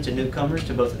our students and newcomers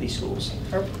to both of these schools.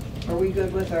 Are we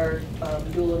good with our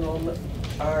dual enrollment,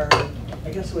 I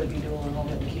guess it would be dual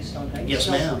enrollment in Keystone Heights? Yes,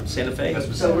 ma'am. Santa Fe.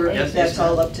 So we're, Yes, that's ma'am.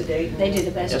 all up to date? They do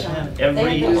the best Yes, job. ma'am. They Every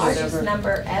have the Whatever. largest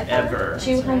number Ever. ever,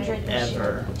 200 this year.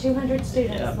 Ever. 200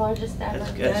 students, Yeah. largest ever.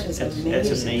 That is That's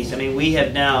amazing. amazing. I mean, we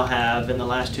have now in the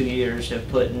last 2 years, have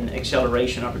put in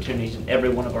acceleration opportunities in every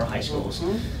one of our high schools.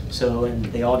 Mhm. So, and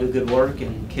they all do good work,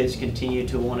 and kids continue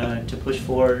to want to push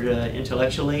forward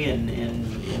intellectually, and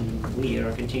we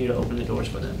are continue to open the doors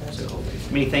for them. So,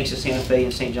 many thanks to Santa Fe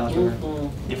and St. John's River, Mhm.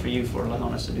 and for you for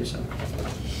allowing us to do so.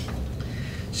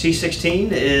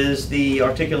 C16 is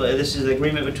this is the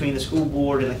agreement between the school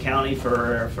board and the county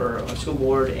for school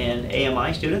board and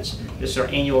AMI students. This is our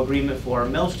annual agreement for our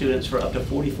male students for up to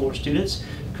 44 students.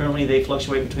 Currently, they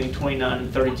fluctuate between 29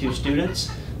 and 32 students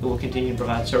who will continue to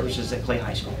provide services at Clay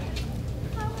High School.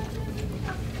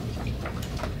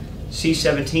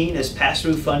 C17 is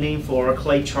pass-through funding for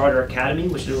Clay Charter Academy,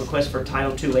 which is a request for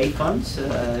Title II-A funds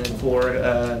for,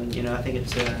 I think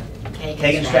it's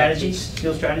Kagan Strategies,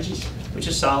 Field Strategies, which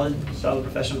is solid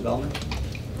professional development.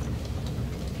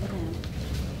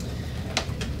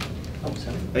 Oh,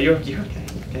 sorry. Oh, you're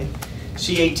okay.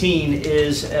 C18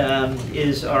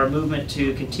 is our movement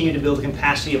to continue to build the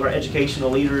capacity of our educational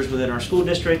leaders within our school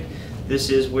district. This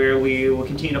is where we will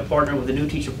continue to partner with the New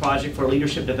Teacher Project for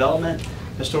leadership development.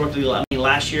 Historically,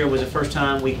 last year was the first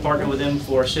time we partnered with them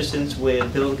for assistance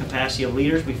with building capacity of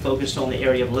leaders. We focused on the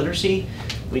area of literacy.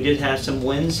 We did have some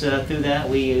wins through that.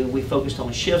 We focused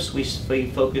on shifts. We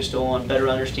focused on better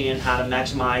understanding how to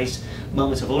maximize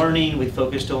moments of learning. We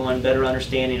focused on better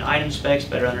understanding item specs,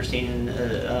 better understanding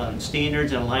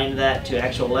standards, and aligning that to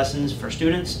actual lessons for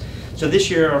students. So this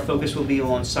year our focus will be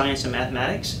on science and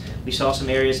mathematics. We saw some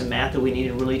areas of math that we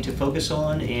needed really to focus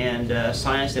on, and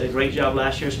science did a great job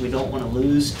last year, so we don't want to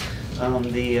lose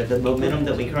the momentum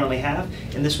that we currently have.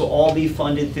 And this will all be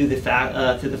funded through the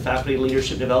Faculty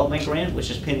Leadership Development Grant, which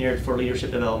is pioneered for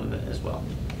leadership development as well.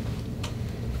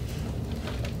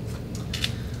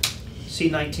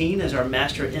 C19 is our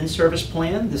Master In-Service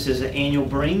Plan. This is an annual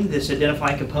bring. This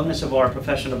identifies components of our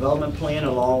professional development plan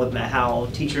along with how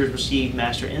teachers receive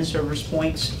Master In-Service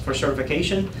points for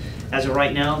certification. As of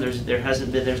right now,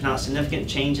 there's not significant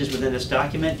changes within this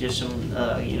document. Just some,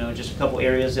 just a couple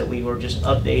areas that we were just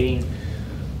updating.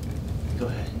 Go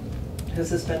ahead. Has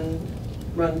this been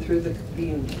run through the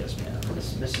Yes, ma'am.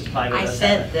 Mrs. Paiva. I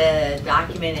sent the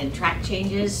document and track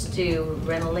changes to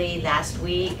Renali last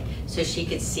week, so she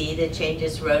could see the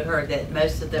changes. Wrote her that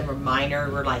most of them were minor,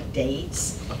 were like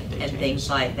dates and things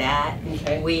like that.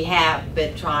 Okay. We have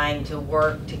been trying to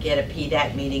work to get a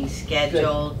PDAC meeting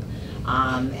scheduled,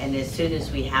 and as soon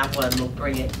as we have one, we'll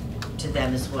bring it to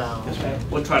them as well. Yes, ma'am.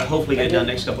 We'll try to hopefully get it done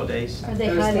next couple of days. Are they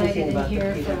I was thinking highlighted in about the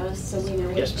here PD. for us so we know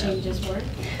Yes, what ma'am. changes were?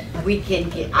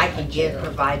 I can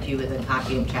provide you with a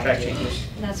copy of track Track changes. changes.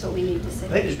 That's what we need to I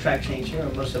think say. there's track change here.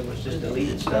 Most of it was just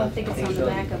deleted stuff. I don't think it's on the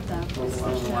back of the. I don't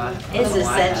know why. It's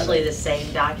essentially the the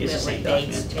same document It's the same with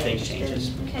dates document, dates changed. changes.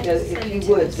 and- Okay, If send you it to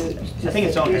would, us. I think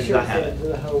it's on here, be sure 'cause I have to it. send to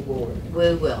the whole board.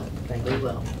 We will, Thank we you.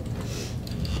 will.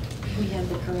 We have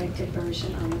the corrected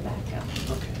version on the backup.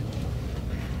 Okay.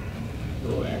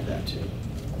 We'll add that too.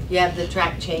 You have the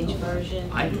track change version?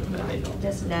 I do, but they don't.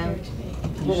 Doesn't No.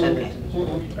 appear to me.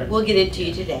 Okay. We'll get it to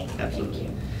you today. Absolutely.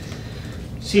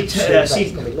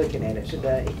 Everybody's gonna be looking at it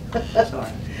today. Sorry.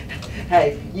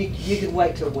 Hey, you can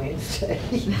wait till Wednesday.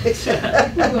 We'll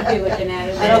be looking at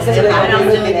it. I don't think they're I gonna don't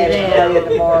be do looking it at it now. today or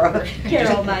tomorrow.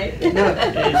 Carol might. No.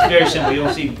 It's very simple.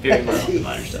 You'll see very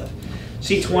minor stuff.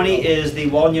 C20 is the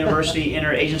Walden University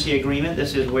Interagency Agreement.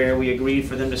 This is where we agreed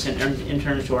for them to send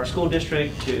interns to our school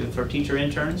district for teacher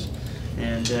interns.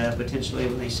 And potentially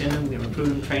when they send them, we recruit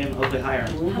them, train them, hopefully hire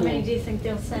them. How many do you think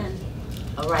they'll send?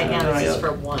 Oh, right now, this is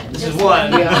for one. This is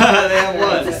one. They have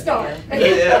one. It's a start. Yeah,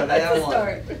 they have It's a one.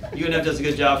 start. UNF does a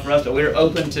good job for us, but we're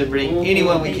open to bring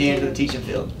anyone we can to the teaching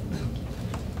field.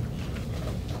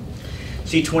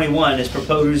 C21 is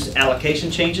proposed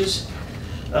allocation changes.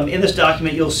 In this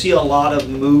document, you'll see a lot of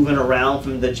moving around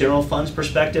from the general funds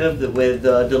perspective, with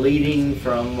deleting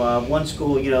from one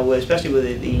school, especially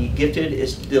with the gifted,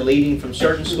 it's deleting from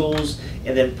certain schools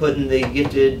and then putting the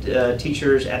gifted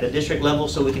teachers at the district level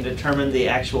so we can determine the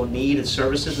actual need and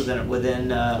services within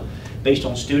based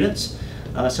on students.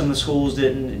 Some of the schools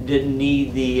didn't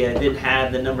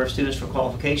have the number of students for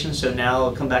qualifications, so now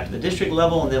it'll come back to the district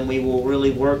level, and then we will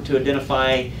really work to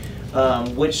identify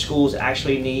which schools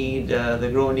actually need the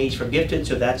growing needs for gifted,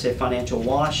 so that's a financial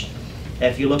wash.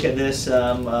 If you look at this,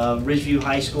 Ridgeview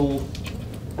High School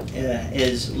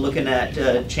is looking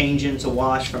at changing to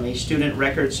wash from a student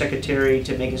record secretary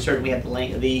to making certain we have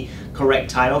the correct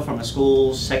title from a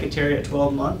school's secretary at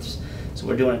 12 months. So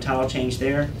we're doing a title change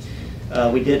there.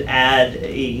 We did add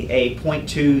a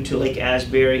 .2 to Lake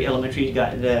Asbury Elementary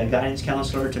guidance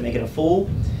counselor to make it a full.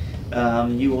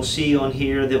 You will see on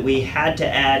here that we had to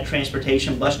add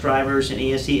transportation bus drivers and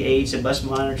ESE aides and bus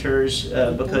monitors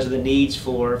because of the needs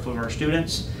for our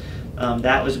students.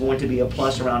 That was going to be a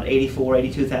plus around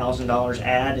 $84,000, $82,000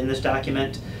 add in this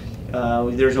document.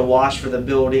 There's a wash for the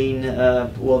building.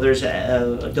 There's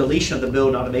a deletion of the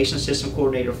building automation system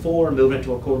coordinator 4, moving it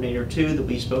to a coordinator 2 that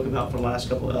we spoke about for the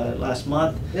last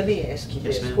month. Let me ask you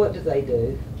Yes, this, ma'am. what do they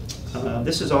do?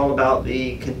 This is all about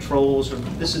the controls.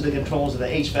 This is the controls of the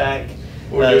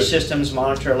HVAC systems,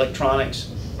 monitor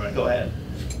electronics. Right. Go ahead.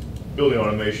 Building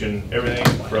automation, everything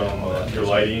from your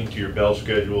lighting to your bell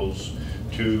schedules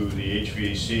to the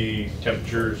HVAC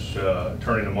temperatures,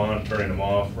 turning them on, turning them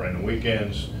off, running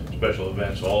weekends, special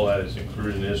events, all that is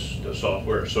included in this. The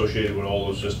software associated with all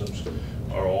those systems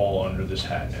are all under this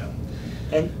hat now.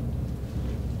 And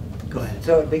Go ahead.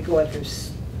 so it'd be going from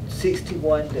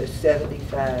 61 to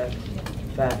 75,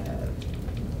 5.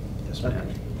 Yes, ma'am.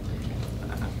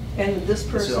 And this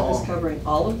person all- is covering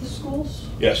all of the schools?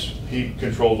 Yes, he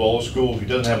controls all the schools. He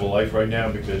doesn't have a life right now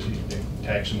because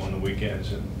tax him on the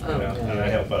weekends, and, Oh, no. and I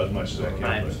help out as much as I can.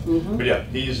 Right. But yeah,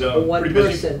 he's One pretty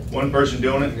busy. person. One person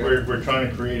doing it. We're trying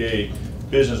to create a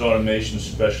business automation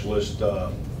specialist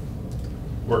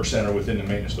work center within the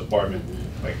maintenance department.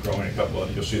 Like growing a couple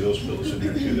of, you'll see those bills in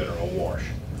there too that are awash.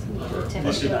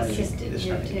 This is not even- Assisted this is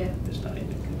here not too. even- this is not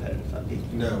even competitive. I mean,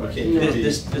 No, we can't compete.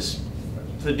 This,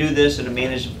 to do this and to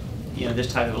manage, you know,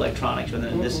 this type of electronics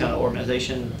within this kind of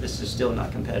organization, this is still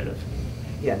not competitive.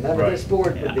 Yeah, none of Right. this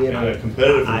board would be And able a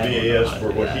competitive I with don't know BAS how to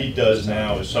for do what that. he does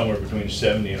now is somewhere between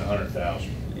 70 and 100,000.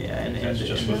 Yeah, and That's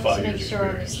just and with Let's 5 make years sure our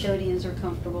experience. custodians are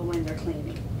comfortable when they're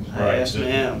cleaning. yes,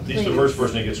 ma'am. He's the first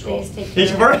person that gets called. Please take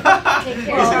He's care of, first. take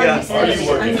care Well, of our Yeah. I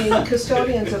custodians. mean,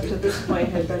 custodians up to this point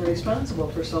had been responsible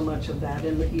for so much of that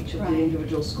in each of the Right.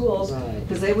 individual schools, Right.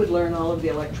 because they would learn all of the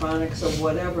electronics of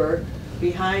whatever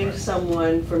behind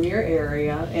someone from your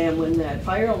area, and when that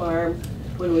fire alarm,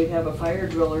 when we'd have a fire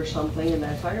drill or something, and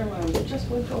that fire alarm just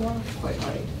wouldn't go off quite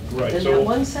right. Right, In so- that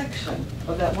one section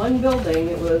of that one building,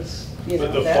 it was, you know,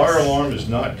 But the that's. fire alarm is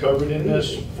not covered in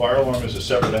this. Fire alarm is a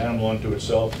separate animal unto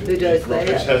itself. Who does that?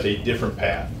 It has a different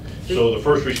path. So the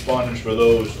first responders for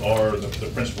those are the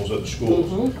principals of the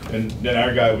schools. Mhm. And then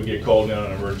our guy would get called down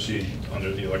in emergency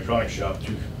under the electronic shop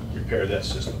to repair that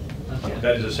system. Okay.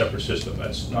 That is a separate system.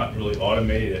 That's not really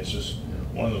automated. It's just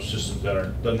one of those systems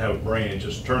that doesn't have a brain. It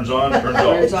just turns on, turns off.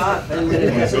 Turns off, and when it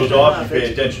When it doesn't goes turn off, you off, pay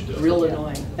it's attention to it. real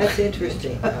annoying. That's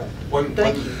interesting. One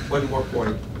Thank you. more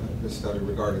point, Ms. Study,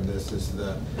 regarding this is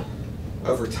that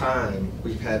over time,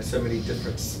 we've had so many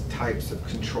different types of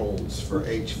controls for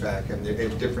HVAC, and they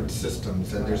have different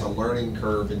systems, and there's a learning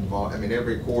curve involved. I mean,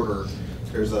 every quarter,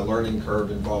 there's a learning curve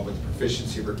involved with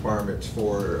proficiency requirements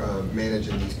for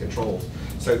managing these controls.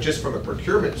 So just from a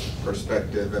procurement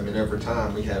perspective, I mean, over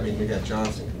time, we got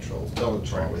Johnson Controls,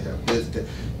 Bellatron, we have Vista,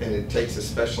 and it takes a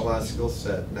specialized skill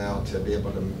set now to be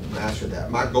able to master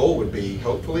that. My goal would be,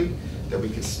 hopefully, that we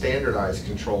could standardize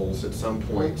controls at some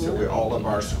point, so we, all of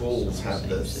our schools have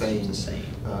the same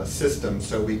system,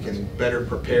 so we can better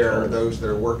prepare those that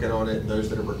are working on it and those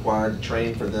that are required to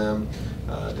train for them,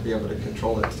 to be able to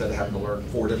control it instead of having to learn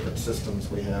 4 different systems.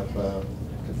 We have,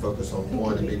 can focus on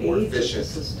one and be more The age of the efficient.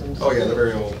 systems. Oh yeah, they're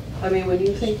very old. I mean, when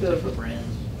you think of Brands.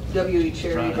 W.E.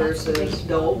 Cherry versus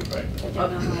Dole, Right. But they're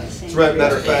not all the same. As a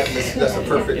matter of fact, that's a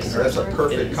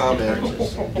perfect comment,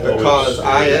 because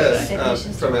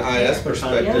IS, from an IS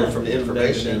perspective, from the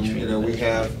information, you know, we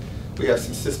have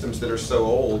some systems that are so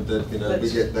old that, you know, we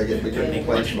get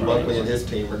complaints from Buckley and his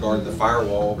team regarding the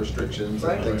firewall restrictions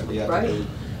and things we have to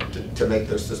do to make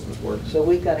those systems work. So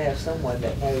we've got to have someone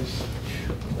that knows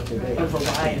a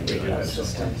variety Yeah. of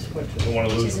systems. Don't want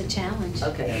to Which lose is a them. challenge.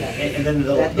 Okay, And then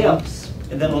that helps.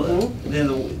 And then,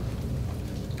 and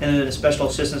then a special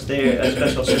assistance there, a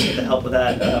special assistant to help with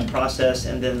that process.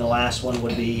 And then the last one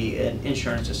would be an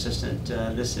insurance assistant.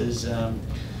 This is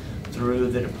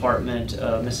through the department,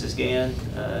 Mrs. Gann.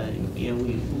 You know,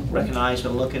 we recognize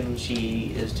when looking,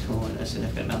 she is doing a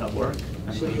significant amount of work.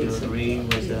 And we do agree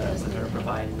with her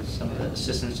providing some of the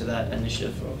assistance to that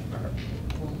initiative for her.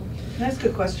 can I ask a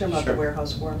question about the Sure.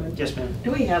 warehouse foreman? Yes, ma'am.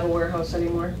 Do we have a warehouse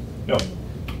anymore? No.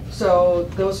 So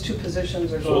those 2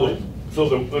 positions are gone?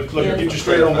 Let me get you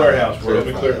straight on warehouse, let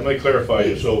me clarify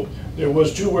you. So there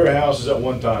was 2 warehouses at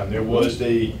one time. There was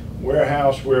the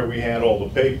warehouse where we had all the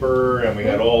paper and we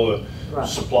had all the Right.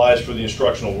 supplies for the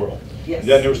instructional world. Yes.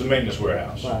 Then there was the maintenance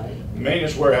warehouse. Right.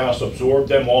 Maintenance warehouse absorbed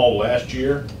them all last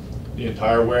year, the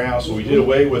entire warehouse. So we did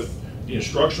away with the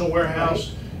instructional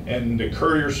warehouse, and the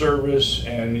courier service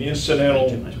and the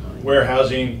incidental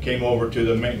warehousing came over to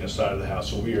the maintenance side of the house.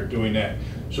 So we are doing that.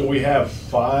 So we have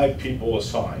 5 people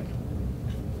assigned.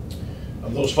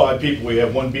 Of those 5 people, we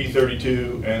have 1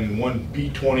 B32 and 1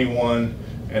 B21,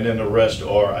 and then the rest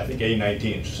are, I think,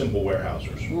 A19, simple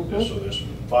warehousers. So there's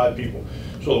 5 people.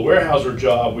 So the warehouser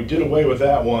job, we did away with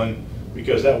that one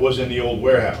because that was in the old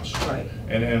warehouse. Right.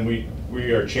 And then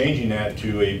we are changing that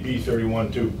to a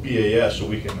B31 to BAS, so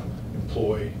we can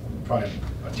try and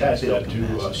attach that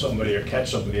to somebody or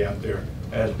catch somebody out there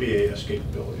that has BAS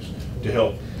capabilities to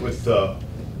help with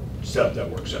stuff that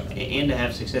works out. And to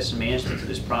have success in management through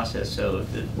this process. So if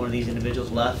one of these individuals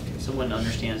left, someone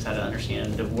understands how to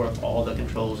understand to work all the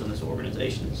controls in this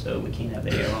organization. So we can't have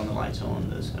the air on, the lights on,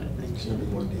 those kind of things.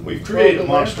 We've created a the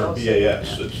monster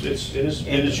warehouse. BAS.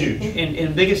 It is huge.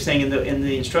 And biggest thing in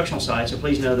the instructional side, so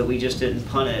please know that we just didn't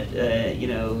punt it. You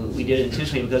know, we did it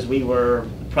intentionally because the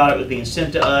product was being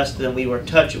sent to us, then we were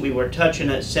touching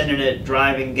it, sending it,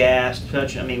 driving gas,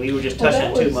 I mean, we were just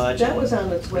touching it too much. That was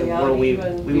on its way out we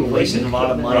even were wasting a lot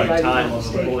of money and time on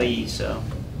of employees, so.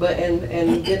 But,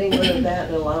 and getting rid of that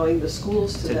and allowing the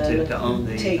schools to To own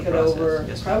then the take it process, over,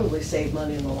 yes. probably save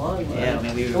money in the long run. Yeah,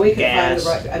 maybe And we could find the gas,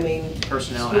 right, I mean.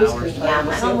 personnel schools hours. can Yeah, find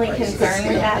the my sale only prices. concern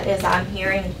with that is I'm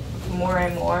hearing more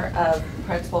and more of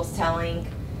principals telling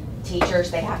teachers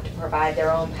they have to provide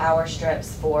their own power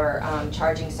strips for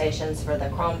charging stations for the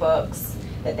Chromebooks,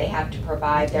 that they have to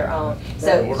provide their own.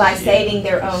 So by saving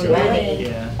their own money,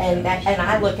 Yeah. and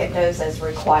I look at those as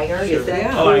required. Yes, they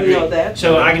are. Oh, I agree. know that.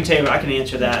 So I can tell you, I can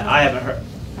answer that. I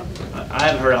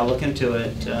haven't heard, I'll look into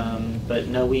it. But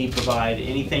no, we provide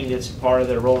anything that's part of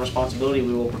their role and responsibility,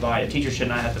 we will provide. A teacher should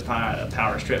not have to buy a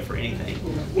power strip for anything.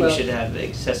 We Well, should have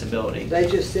accessibility. They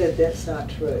just said that's not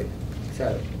true,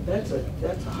 so. That's a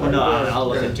Well, hard no, word. I'll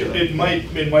look into it. It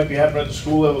might be happening at the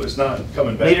school level, it's not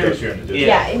coming back to us here in the district.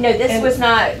 Yeah. Yeah, no, this And- was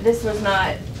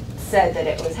not said that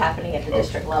it was happening at the Okay.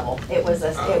 district level. It was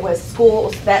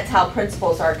schools, that's how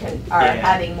principals are Yeah.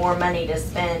 having more money to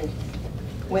spend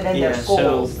within their Yeah, so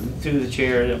schools. through the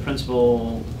chair, the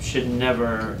principal should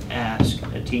never ask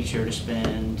a teacher to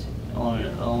spend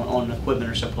on equipment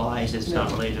or supplies that's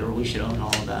not related, or we should own all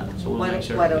of that. So we'll make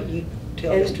sure. Why don't you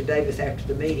tell And- Mr. Davis after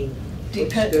the meeting? which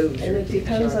Depend, schools and are it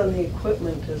depends on the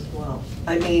equipment as well.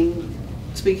 I mean,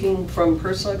 speaking from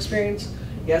personal experience,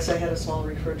 yes, I had a small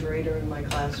refrigerator in my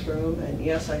classroom, and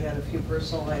yes, I had a few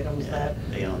personal items Yeah, that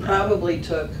they own that. probably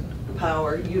took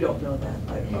power. You don't know that,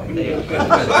 by the way. They-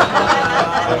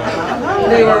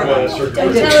 They were.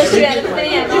 Don't tell us you had a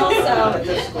fan also.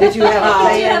 Did you have a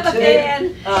Did you have a fan?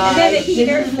 And then a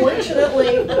heater?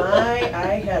 Fortunately,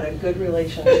 I had a good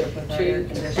relationship with our air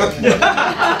conditioner.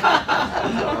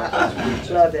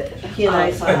 Love it. He and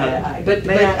I side to eye. But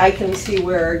I can see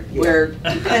where,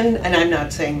 and I'm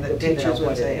not saying that Depending on teachers would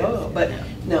what say, it is. oh, but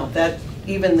no, that,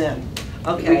 even then,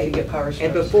 we Okay. could get power And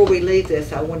strips. before we leave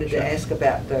this, I wanted to ask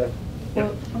about the,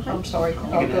 Well, I'm sorry,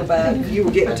 I'll go back. you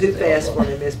were getting too fast for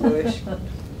me, Ms. Bush.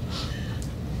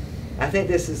 I think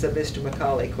this is a Mr.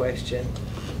 McCauley question.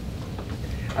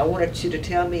 I wanted you to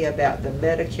tell me about the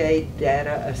Medicaid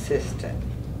data assistant.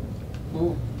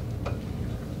 Mm.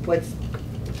 What's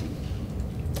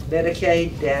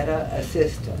Medicaid data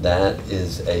assistant? That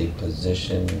is a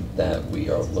position that we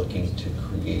are looking to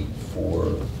create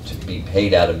to be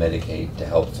paid out of Medicaid to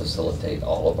help facilitate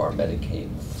all of our Medicaid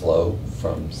flow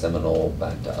from Seminole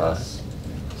back to us,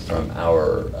 from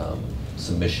our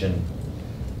submission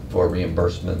for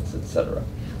reimbursements, et cetera.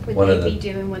 Would One of they the- be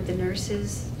doing what the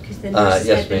nurses, because the nurses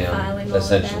Yes, had been ma'am. filing all of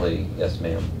that? Essentially, yes,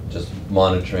 ma'am. Just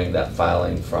monitoring that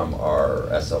filing from our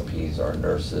SLPs, our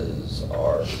nurses,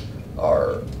 our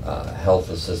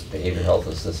behavioral health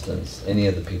assistants, any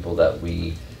of the people that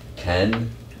we can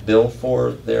bill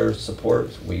for their support,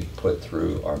 we put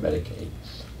through our Medicaid.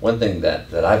 One thing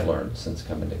that I've learned since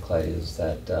coming to Clay is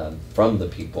that from the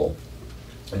people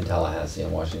in Tallahassee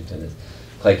and Washington is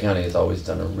Clay County has always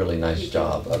done a really nice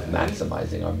job of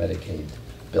maximizing our Medicaid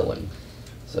billing.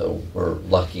 So we're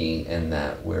lucky in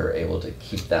that we're able to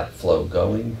keep that flow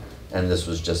going, and this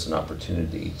was just an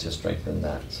opportunity to strengthen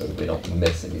that so that we don't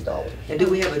miss any dollars. And do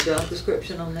we have a job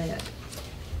description on that?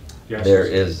 Yes, There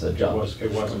is a job.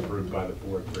 It was approved by the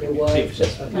board. It was?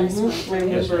 Yes. Last month. I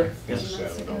remember. Yes,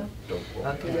 Months ago. don't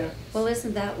quote me. Okay. Well,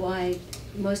 isn't that why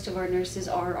most of our nurses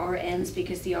are RNs,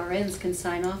 because the RNs can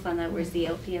sign off on that, whereas the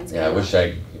LPNs Yeah, I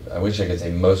wish I could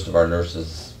say most of our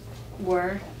nurses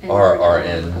were? and are are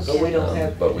now. RNs. But we don't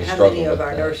have, but we how struggle many of with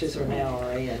our that. nurses are now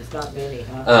RNs? Not many,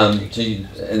 huh?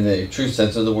 In the true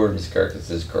sense of the word, Ms.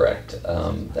 Karakis is correct,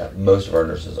 that most of our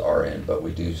nurses are in, but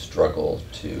we do struggle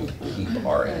to keep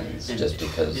RNs just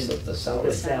because of the The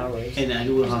salary. salaries. And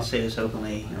I'll say this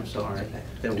openly, I'm sorry,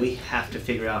 that we have to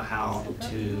figure out how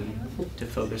to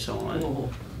focus on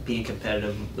being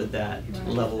competitive with that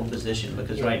level of position,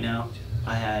 because right now,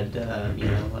 I had,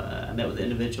 I met with an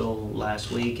individual last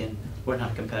week, and we're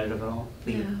not competitive at all.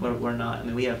 We're not, I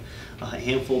mean, we have a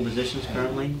handful of positions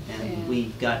currently, and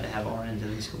we've got to have RNs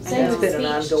in these schools. And it's been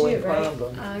an Speech ongoing too, right?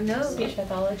 problem. No. Speech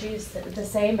pathology is the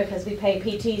same because we pay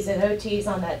PTs and OTs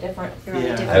on that different. They're on a Yeah.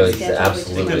 different I would schedule,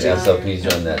 absolutely, which is SLPs are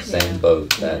in higher. that same Yeah. boat,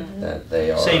 that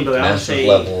they are Same boat, I would master's say-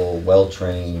 level,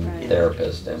 well-trained Right.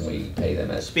 therapists, and we pay them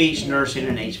as. Speech, nursing,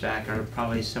 and HVAC are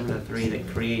probably some of the three that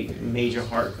create major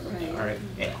heart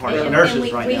And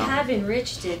nurses right we now. have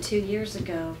enriched it 2 years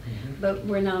ago, but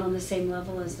we're not on the same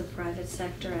level as the private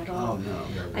sector at all. Oh,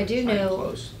 no. I do Not know,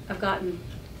 close. I've gotten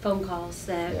phone calls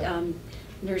that Yeah.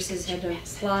 nurses had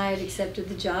applied, accepted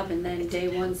the job, and then day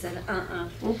one said,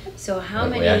 So how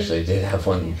We many, actually did have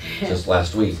one just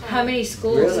last week. how many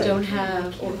schools Really? don't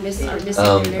have, or are missing their last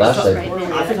nurses I- right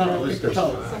now? I think it was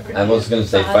I was gonna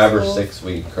say 5 or 6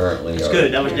 we currently are. It's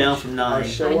good, that was down from 9.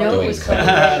 I know it was Doing quite cover.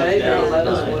 bad. I know, Yeah. that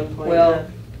was one point. Well,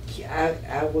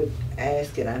 I would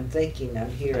ask, and I'm thinking,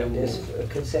 I'm hearing this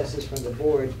consensus from the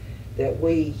board, that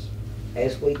we,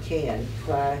 as we can,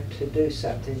 try to do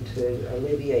something to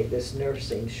alleviate this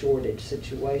nursing shortage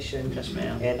situation. Yes,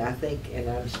 ma'am. And I think, and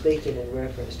I'm speaking in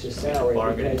reference to salary,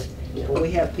 Bargaining. because when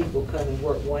we have people come and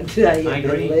work one day I and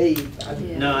agree. then leave. I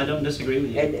mean, No, I don't disagree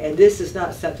with you. and this is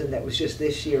not something that was just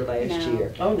this year, last No.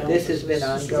 year. Oh, no. This has been This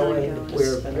is ongoing, ongoing.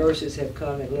 where nurses have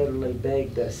come and literally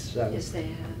begged us, so Yes, they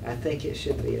have. I think it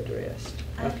should be addressed.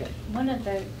 Okay. One of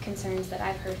the concerns that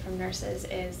I've heard from nurses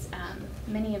is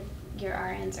many of your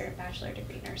RNs are bachelor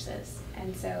degree nurses,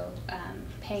 and so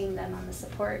paying them on the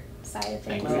support side of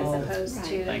things agree. as opposed Right.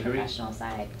 to I the agree. professional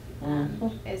side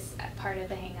is a part of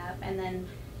the hang up. And then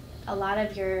a lot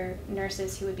of your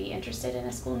nurses who would be interested in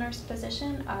a school nurse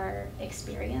position are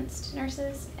experienced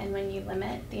nurses, and when you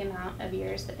limit the amount of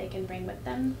years that they can bring with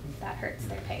them, that hurts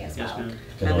their pay as Yes, well. ma'am.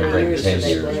 Can How only many bring years 10 do they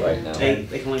years bring? right now. They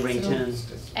can only bring 10.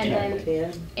 And Yeah. then,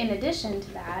 10? in addition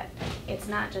to that, it's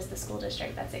not just the school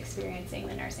district that's experiencing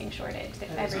the nursing shortage, that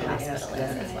I was every gonna hospital ask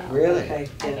is that. as well. Really? Okay.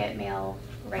 I Yeah. get mail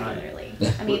regularly.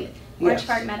 I mean, Yes. Orange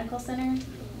Park Medical Center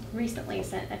recently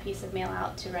sent a piece of mail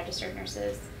out to registered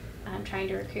nurses, trying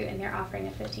to recruit, and they're offering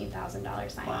a $15,000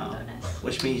 sign-on Wow. bonus.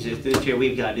 Which means that this year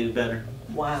we've got to do better.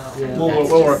 Wow. Yeah.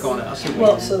 We'll work on it. I'll see what we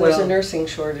Well, can so do. there's a Well- nursing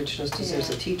shortage just as there's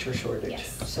a teacher shortage.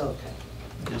 Yes. So,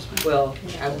 Yes, ma'am. Well,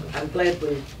 I'm glad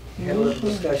we had a little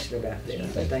discussion about this.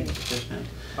 Thank you. Yes, ma'am.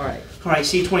 All right. All right,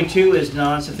 C22 is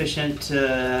non-sufficient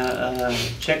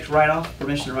check write-off,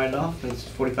 permission to write it off. It's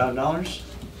 $45.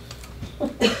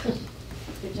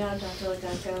 Good job, Dr.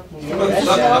 Legato. That's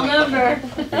That's a a number.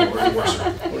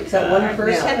 is that one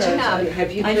person? Catching or- up.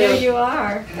 Have you I know you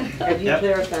are. Have you Yep.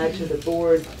 clarified to the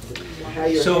board how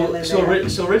you're So, handling so, that?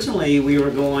 so originally, we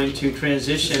were going to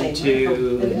transition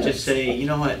to It just is. say, you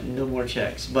know what, no more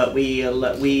checks. But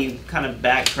we kind of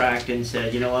backtracked and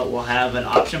said, you know what, we'll have an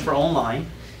option for online.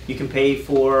 You can pay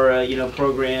for,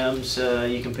 programs,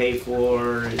 you can pay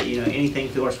for, anything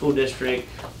through our school district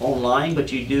online,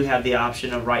 but you do have the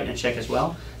option of writing a check as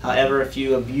well. However, if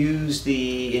you abuse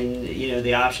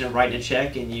the option of writing a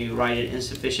check and you write an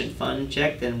insufficient fund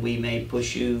check, then we may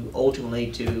push you ultimately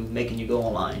to making you go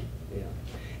online. Yeah.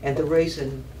 And the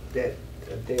reason that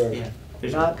they're Yeah.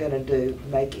 There's- not gonna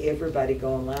make everybody go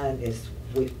online is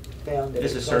we found that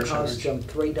It's a it's gonna surcharge. cost them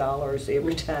 $3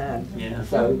 every time. Yeah.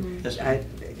 So,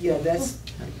 That's-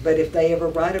 but if they ever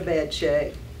write a bad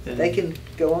check, Then- they can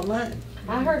go online.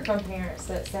 I heard from parents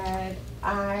that said,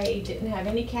 I didn't have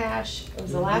any cash, it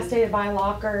was the last day to buy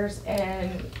lockers, and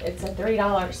it's a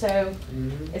 $3, so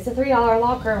it's a $3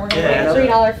 locker, and we're gonna Yeah. pay a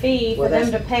 $3 fee Well, for them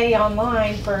to that's- pay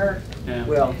online for, Yeah.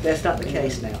 Well, that's not the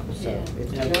case now, so. Yeah. it's You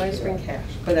taken can always care bring of. cash,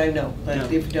 but I know, but Yeah.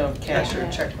 if you don't have cash or a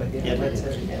check with you, Yeah. that's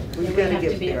it. We've We gotta have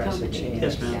give to be parents a accommodating.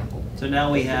 chance. Yes, ma'am. So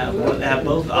now we have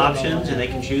both options, and they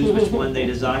can choose which one they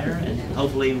desire, and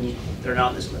hopefully they're not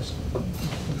on this list.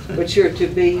 But you're to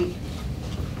be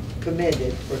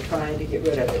commended for trying to get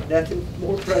rid of it. Nothing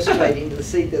more frustrating to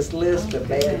see this list of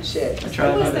bad checks. I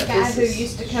tried who my was the best. guy who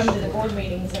used to come to the board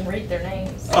meetings and read their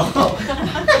names? Oh.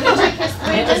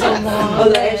 It was a long Oh,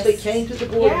 they actually list. came to the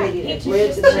board Yeah, meeting he and took read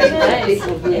us the through names of the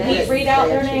people who. And he'd had read out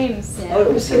their bad checks. names. Oh,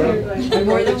 it was good.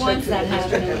 More than once that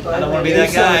happened. I don't want to be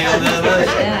that guy on the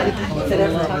list.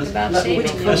 Yeah. Talk about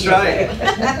shaming. That's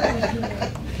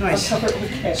right. Nice.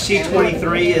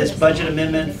 C23 is budget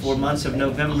amendment for months of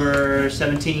November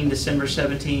 17, December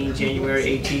 17, January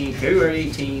 18, February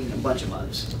 18, a bunch of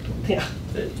months. Yeah.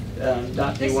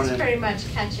 Doctor, This you want is to? pretty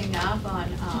much catching up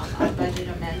on our budget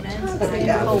amendments.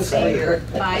 Yeah, I'm that was clear.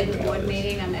 hoping by the board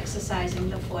meeting, I'm exercising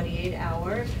the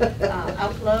 48-hour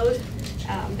upload,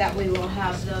 that we will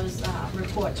have those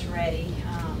reports ready.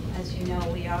 As you know,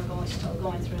 we are still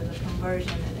going through the conversion,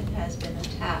 and it has been a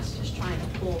task just trying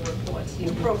to pull reports, the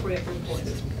appropriate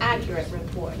reports, accurate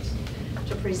reports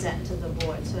to present to the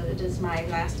board. So it is my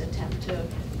last attempt to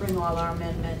bring all our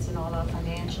amendments and all our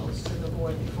financials to the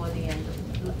board before the end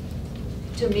of,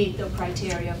 to meet the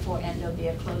criteria for end of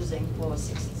year closing for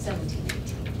 17,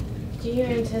 18. Do you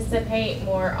anticipate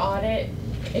more audit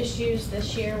issues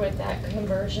this year with that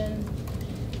conversion?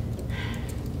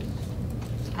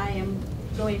 I am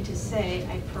going to say,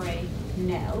 I pray,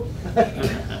 no.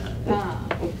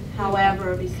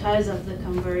 However, because of the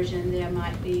conversion, there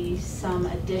might be some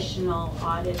additional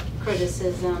audit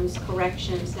criticisms,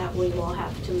 corrections that we will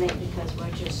have to make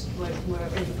because we're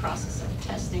in the process of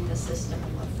testing the system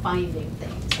and we're finding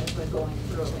things as we're going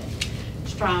through it.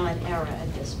 It's trial and error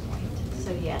at this point.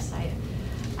 So yes,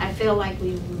 I feel like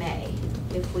we may.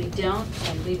 If we don't,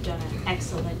 then we've done an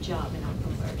excellent job in our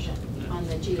conversion on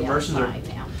the GL Conversions are- side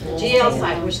now. GL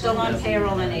side, we're still on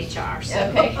payroll and HR, so.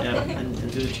 Okay. Yeah, and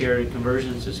through the chair,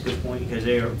 conversions is a good point because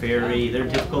they're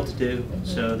difficult to do.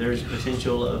 So there's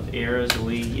potential of errors that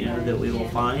we will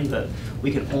find, but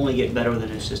we can only get better with the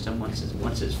new system once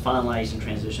it's finalized and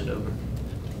transitioned over.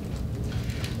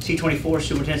 C24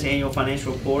 Superintendent's Annual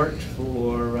Financial Report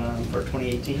for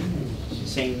 2018.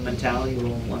 Same mentality.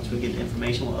 Once we get the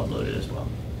information, we'll upload it as well.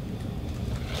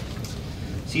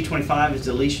 C25 is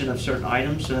deletion of certain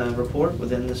items report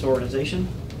within this organization.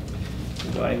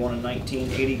 Anybody want a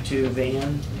 1982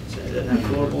 van? It doesn't have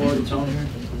floorboard, it's on here.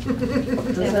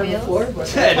 Doesn't have a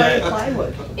floorboard.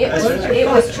 Plywood. It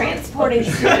was transporting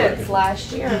students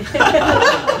last year.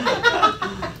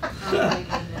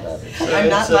 I'm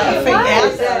not laughing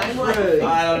at that. I'm like,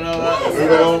 I don't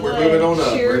know. We're moving on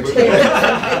up. We're moving on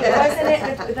up.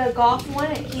 Wasn't it the golf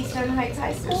one at Keystone Heights High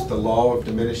It's School? the law of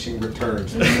diminishing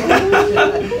returns. My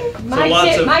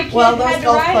kid had to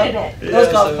ride in it.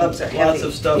 Those golf clubs are Lots heavy.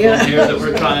 of stuff on here that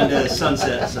we're trying to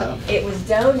sunset, so. It was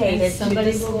donated to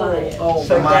Somebody the will buy it. school.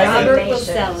 Oh, my Robert will goodness.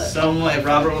 sell it. Someone, if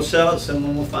Robert will sell it,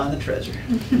 someone will find the treasure.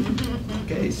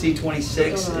 Okay,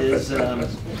 C26 is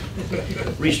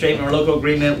restatement our local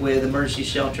agreement with emergency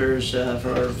shelters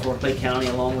for Clay County,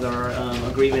 along with our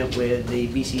agreement with the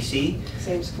BCC.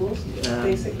 Same schools,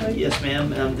 basically? Yes,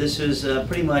 ma'am. This is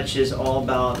pretty much is all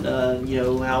about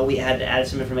how we had to add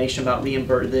some information about how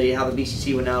the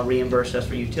BCC would now reimburse us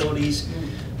for utilities.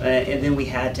 And then we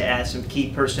had to add some key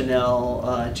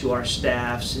personnel to our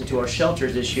staffs and to our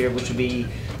shelters this year, which would be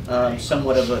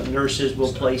somewhat of a nurses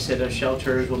will place at our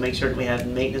shelters. We'll make certain we have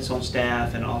maintenance on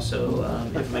staff and also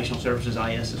informational services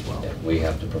IS as well. Yeah, we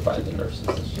have to provide the nurses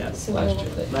this year. Yeah. So Last year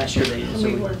they Last year they did. Can So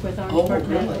we we- work with our Oh,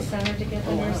 departmental really? center to get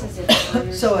the nurses if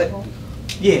the So it- people?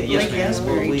 Yeah, yes, Lake ma'am.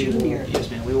 Asbury We- Junior.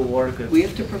 Yes, ma'am. We will work if We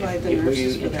have to provide the if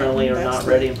nurses we for that. internally are That's not the-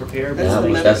 ready and prepared. that's the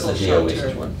we'll- That's the medical DOH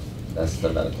shelter. one. That's the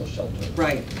medical shelter.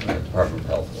 Right, Department of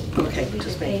Health. okay,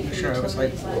 just making sure. I was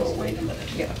like, whoa, wait a minute.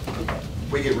 Yeah, okay.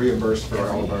 We get reimbursed for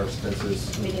all of our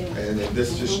expenses. We do. And then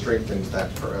this just strengthens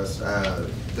that for us.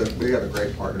 We have a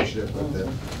great partnership with the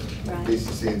Right.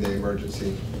 BCC and the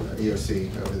emergency EOC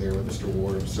over there with Mr.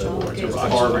 Ward. So Oh, good. Mr.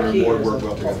 Harvard and Ward work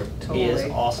well together. He is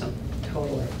Totally, awesome.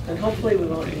 totally. And hopefully we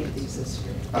won't need these this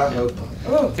year. I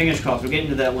hope. Fingers crossed, we're getting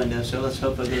to that window, so let's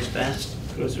hope it goes fast.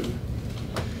 Goes through.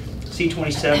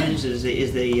 C27s is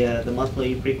the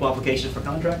monthly pre-qualification for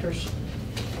contractors.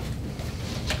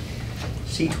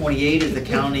 C28 is the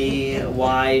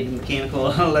county-wide mechanical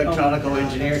electronical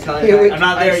engineer contract. I'm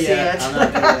not there yet. I'm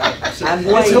not there yet. I'm It's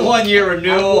a waiting. one-year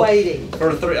renewal. I'm waiting.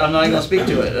 For three, I'm not even gonna speak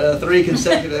to it. 3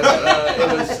 consecutive.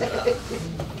 I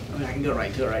can go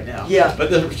right to it right now. Yeah.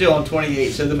 But we're still on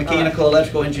 28. So the mechanical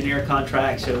electrical engineer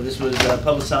contract. So this was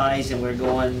publicized, and we're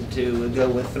going to go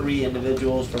with 3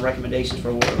 individuals for recommendations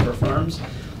for firms: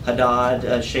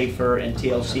 Haddad, Schaefer, and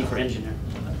TLC for engineer.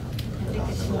 I think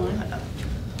it's one.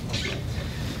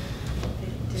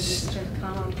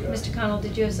 Mr. Connell,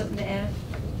 did you have something to add?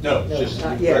 No, No, just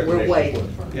not yet. We're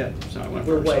recommendation. waiting. Yeah. Sorry, went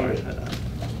We're first. Sorry. waiting.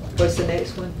 What's the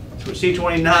next one?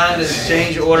 C29 is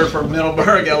change order for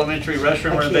Middleburg Elementary restroom I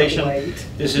can't renovation. wait.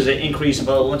 This is an increase of,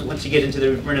 once you get into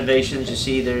the renovations, you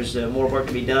see there's more work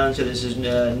to be done. So this is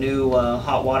new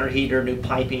hot water heater, new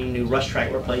piping, new rust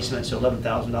track replacement, so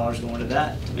 $11,000 going to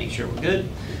that to make sure we're good,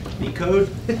 meet code.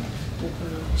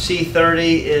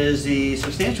 C30 is the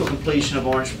substantial completion of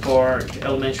Orange Park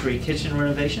Elementary kitchen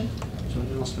renovation.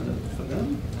 Something else for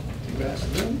them? Congrats to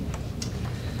them.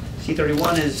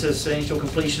 C31 is substantial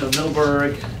completion of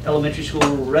Middleburg Elementary School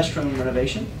restroom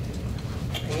renovation.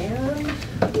 And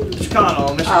Mr.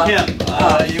 Connell, Mr. Kemp,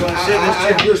 you want to sit in this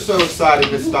chair? You're so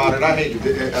excited, Ms. Stoddard. I hate to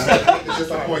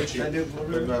disappoint you.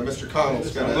 But Mr.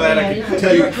 Connell's I'm gonna glad I could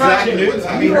tell you You're trying exactly what's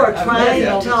happening. You are trying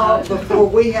to talk before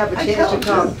we have a chance to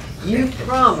talk. You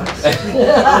promised on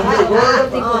your word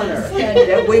of honor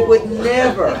that we would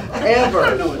never,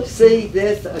 ever see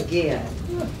this again.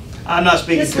 I'm not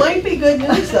speaking This to might be good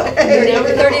news, though. Number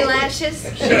 30 lashes?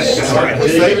 We're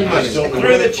saving money.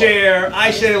 through the chair. I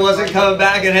said it wasn't coming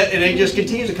back, and it just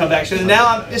continues to come back. So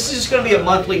now this is just going to be a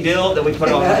monthly deal that we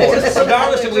put on the board,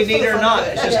 regardless if we need it or not.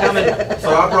 It's just coming. So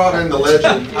I brought in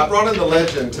the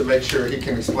legend to make sure he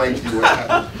can explain to you what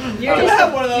happened. You're I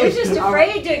have one of just, those. you're just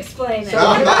afraid to explain it.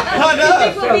 I'm not- I You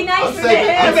think know. it would be nice I'm for saying-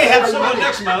 I them? may have someone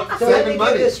next month. So let me Saving get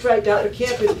money. this straight. Dr.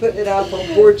 Kemp is putting it out on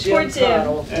poor Jim Poor Jim.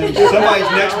 Connell. And somebody's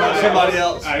next month, somebody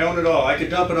else. I own it all. I could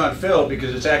dump it on Phil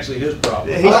because it's actually his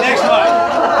problem. He's next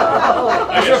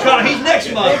month. Mr. O'Connor, he's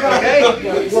next month, okay?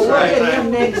 Well, look at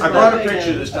him next I brought a month.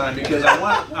 picture this time because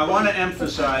I want to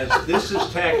emphasize this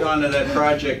is tacked onto that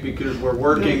project because we're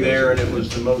working there and it was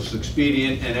the most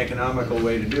expedient and economical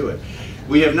way to do it.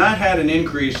 We have not had an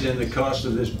increase in the cost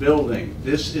of this building.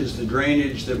 This is the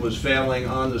drainage that was failing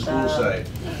on the school site.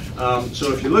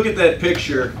 So if you look at that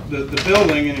picture, the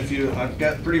building, and I've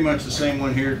got pretty much the same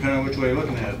one here, depending on which way you're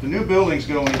looking at it. The new building's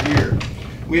going here.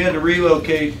 We had to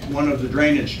relocate one of the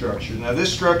drainage structures. Now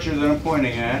this structure that I'm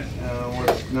pointing at,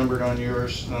 what's numbered on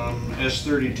yours,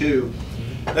 S32,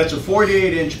 that's a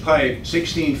 48-inch pipe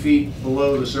 16 feet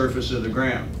below the surface of the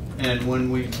ground. And when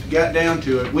we got down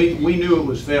to it, we knew it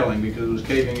was failing because it was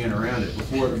caving in around it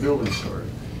before the building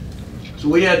started. So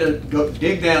we had to go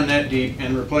dig down that deep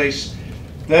and replace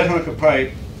that hunk of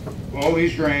pipe, all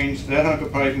these drains, that hunk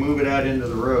of pipe, move it out into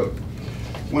the road.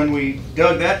 When we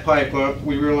dug that pipe up,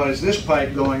 we realized this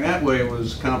pipe going that way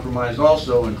was compromised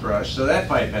also and crushed, so that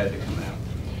pipe had to come out.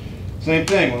 Same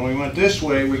thing, when we went this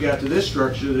way, we got to this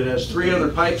structure that has 3 other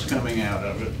pipes coming out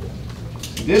of it.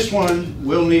 This one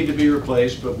will need to be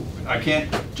replaced, but I can't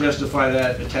justify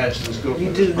that attached to the scope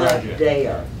of this project. You do not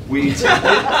dare. Yes.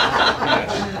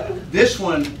 This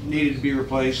one needed to be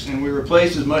replaced, and we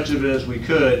replaced as much of it as we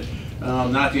could.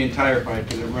 Not the entire pipe,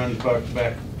 because it runs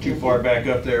back too far back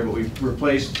up there, but we've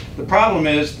replaced. The problem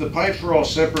is the pipes were all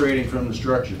separating from the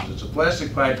structures. It's a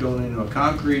plastic pipe going into a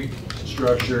concrete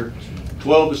structure,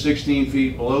 12 to 16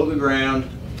 feet below the ground,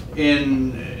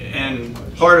 and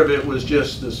part of it was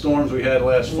just the storms we had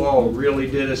last fall really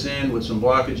did us in with some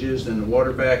blockages, then the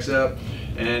water backs up,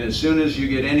 and as soon as you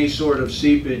get any sort of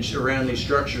seepage around these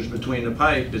structures between the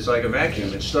pipe, it's like a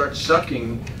vacuum. It starts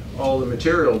sucking all the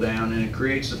material down and it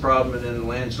creates the problem, and then the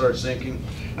land starts sinking.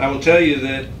 I will tell you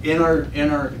that in our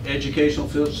educational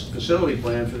facility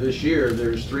plan for this year,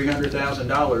 there's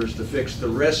 $300,000 to fix the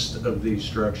rest of these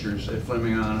structures at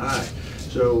Fleming Island High.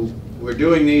 So we're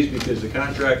doing these because the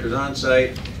contractor's on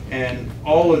site, and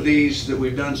all of these that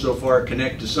we've done so far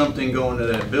connect to something going to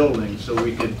that building, so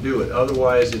we could do it.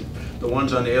 Otherwise, the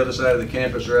ones on the other side of the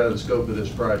campus are out of the scope of this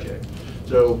project.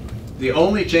 So the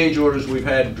only change orders we've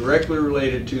had directly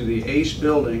related to the ACE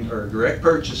building are direct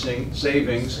purchasing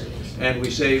savings, and we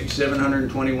saved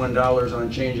 $721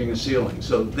 on changing the ceiling.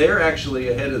 So they're actually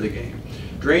ahead of the game.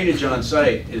 Drainage on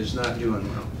site is not doing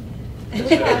well. How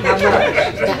much?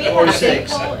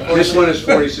 46. This one is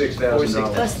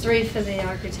 $46,000. Plus 3 for the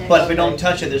architect. But if we don't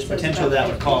touch it, there's potential that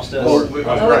would cost us. it could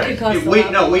cost a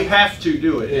lot No, more. we have to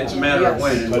do it. It's a matter of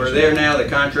when. And we're there now. The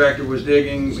contractor was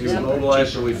digging. We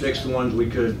mobilized, so we fixed the ones we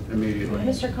could immediately.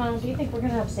 Mr. Connell, do you think we're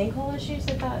gonna have sinkhole issues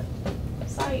at that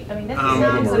site? I mean, this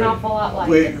sounds an awful lot like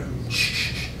it.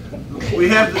 We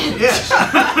have, yes.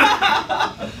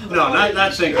 No,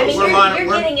 not sinkholes. You're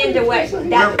getting into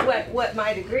what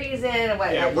my degree's in and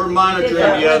what. Yeah, we're monitoring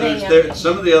the others.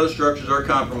 Some of the other structures are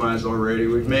compromised already.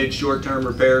 We've made short-term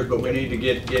repairs, but we need to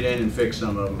get in and fix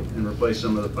some of them and replace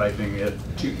some of the piping at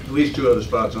least 2 other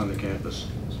spots on the campus.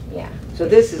 Yeah. So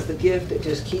this is the gift that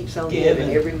just keeps on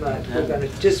giving every month. We're gonna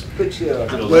just put you a...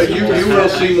 Well, you will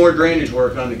see more drainage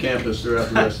work on the campus throughout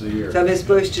the rest of the year. So Ms.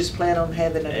 Bush just plan on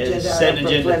having an agenda item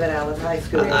for Fleming Island High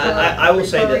School. I will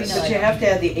say this. But you have to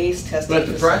have the ACE testing. But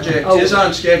the project is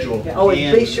on schedule. Oh,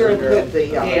 and be sure and put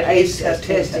the ACE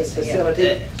testing testing,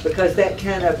 facility, because that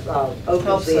kind of opens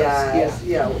Helps the us, eyes,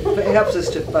 it helps us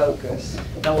to focus.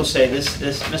 I will say this,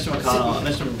 Mr. McConnell,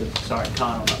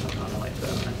 Connell, not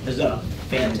McConnell, has done a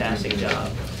fantastic job.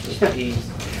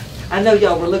 I know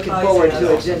y'all were looking forward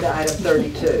to agenda item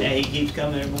 32. Yeah, he keeps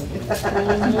coming every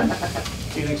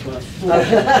month. See you next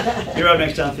month. You're up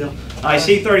next time, Phil. I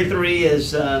see 33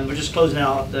 is, we're just closing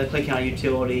out the Clay County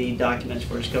utility documents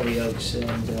for Discovery Oaks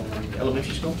and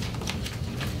elementary school.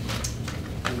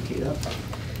 Thank you.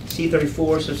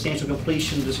 C34, substantial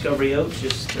completion of Discovery Oaks,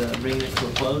 just bringing it to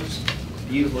a close.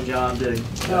 Beautiful job, did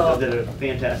a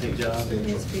fantastic job.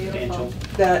 It's beautiful. Substantial.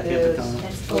 That is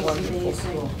That's a wonderful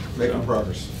school. Making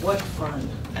progress. What fun.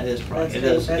 That is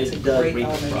progress. That's It a does great reap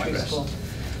elementary progress. school.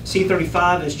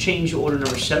 C35 is change order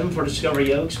number 7 for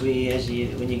Discovery Oaks. When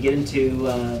you get into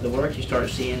the work, you start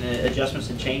seeing adjustments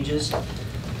and changes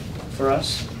for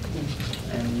us,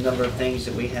 and a number of things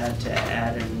that we had to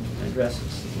add and address.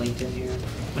 It's linked in here.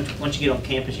 Once you get on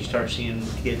campus, you start seeing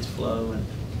kids flow and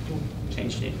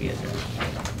changes need to get there.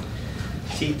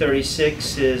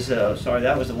 C36 is, sorry,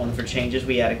 that was the one for changes.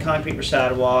 We added concrete for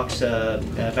sidewalks,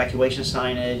 evacuation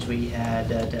signage. We had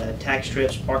tax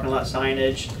strips, parking lot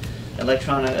signage,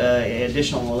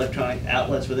 additional electronic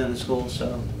outlets within the school.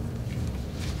 So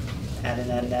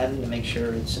adding to make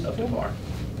sure it's up to par.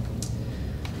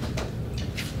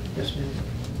 Yes,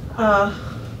 ma'am.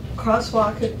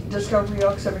 Crosswalk at Discovery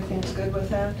Oaks, everything's good with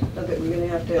that? Or that we're gonna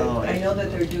have to, Oh, I know that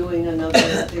they're doing another,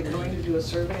 they're going to do a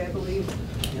survey, I believe,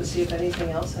 to see if anything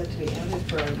else had to be added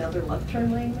for another left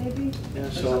turn lane maybe? Yeah,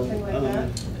 Or so, something like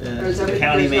that? Or is the everything,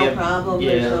 county there's may no have- problem, yeah.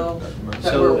 there's no, that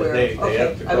So we're aware They of? have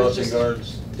Okay, the I was crossing just,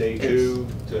 guards, day two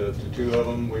to two of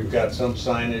them. We've got some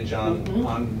signage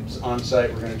on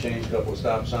site. We're gonna change a couple of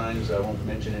stop signs. I won't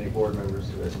mention any board members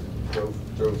that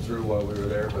drove through while we were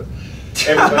there, but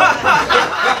everybody.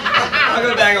 I'll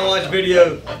go back and watch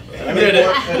video.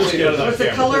 was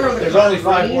the color of the There's only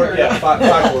five green board, or- yeah,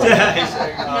 five board.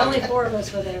 And only 4 of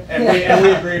us were there. And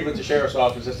we agreed with the sheriff's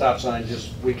office, the stop sign, just,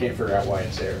 we can't figure out why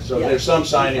it's there. So Yeah. there's some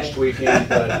signage Okay. tweaking,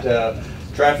 but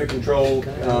traffic control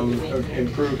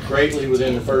improved greatly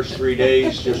within the first 3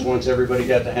 days, just once everybody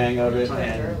got the hang of it,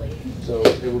 and so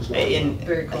it was going And well.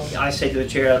 Very cool. I say to the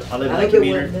chair, I live in I the think it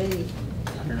wasn't community. me.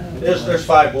 There's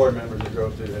 5 board members that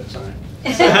drove through that sign.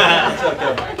 It's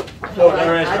okay. So,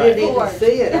 I didn't even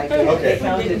see it, I guess. Okay. They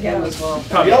counted him as well.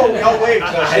 Probably- Y'all waved, I-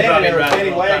 because I was I standing probably there with rather Kenny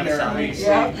well Wagner, done and we,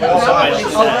 Yeah. well, Somebody that's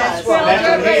should that's what why.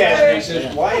 he asked me, he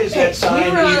says, why is that sign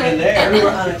even We there? were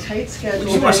on a tight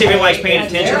schedule. You wanna see if anybody's paying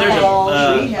attention? There's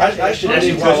a, I should That's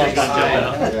leave while I'm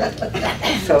interesting.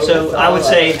 behind. So I would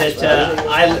say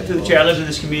that through the chair, I live in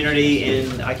this community,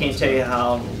 and I can't tell you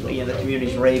how the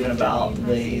community's raving about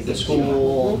the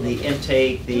school, the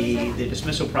intake, the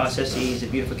dismissal processes, the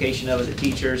beautification of it, the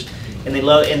teachers, and they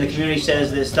love. And the community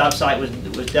says this stop sign was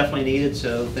definitely needed.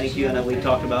 So thank you. I know we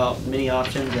talked about many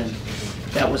options, and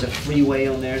that was a freeway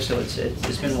on there, so it's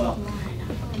been well.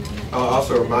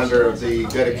 Also a reminder of the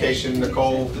dedication,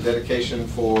 Nicole, the dedication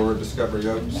for Discovery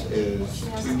Oaks is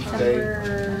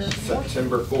Tuesday,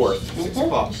 September 4th, 6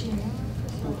 o'clock.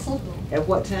 At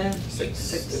what time?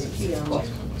 6 p.m.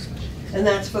 And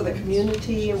that's for the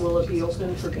community, and will it be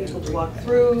open for people to walk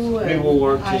through? We and- will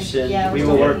work to send. yeah, We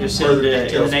will work to send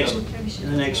Details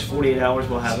in the next 48 hours.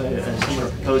 We'll have a similar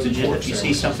proposed agenda. If you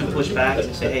see something pushed back,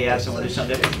 and say, hey, I want to do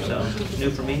something different. So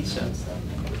new for me. So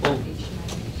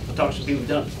we'll talk to some people who've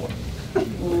done it before.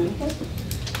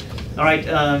 All right.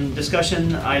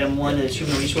 Discussion item 1 is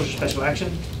human resources special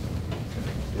action.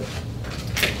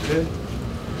 Good.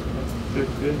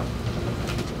 Good.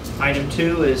 Item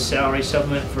 2 is salary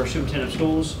supplement for superintendent of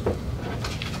schools.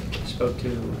 Spoke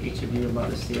to each of you about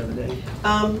this the other day.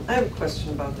 I have a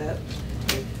question about that.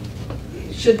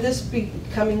 Should this be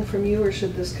coming from you, or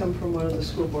should this come from one of the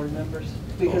school board members?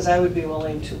 Because I would be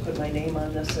willing to put my name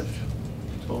on this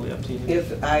Totally up to you.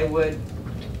 if I would.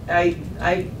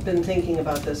 I've been thinking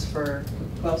about this for,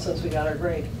 well, since we got our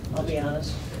grade, I'll be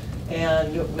honest.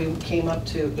 And we came up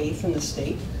to 8th in the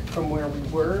state from where we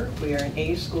were. We are an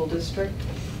A school district.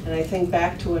 And I think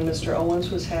back to when Mr. Owens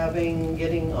was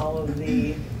getting all of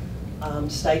the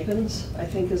stipends, I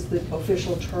think is the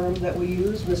official term that we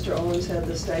use. Mr. Owens had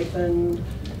the stipend,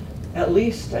 at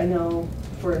least I know,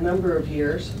 for a number of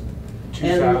years.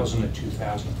 2000 to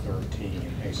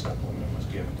 2013, a supplement was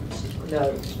given to the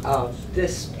superintendent. No,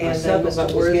 this And then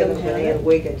supplement Mr. was given Wortham when had Ann it?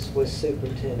 Wiggins was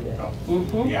superintendent.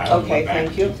 Yeah, I Okay, went back thank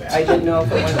to you. 2000. I didn't know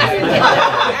if it went back.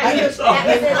 That was in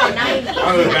the 90s.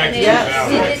 I went back to Yeah.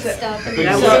 2000. It did stop. I think That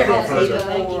it was was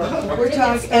before. further. We're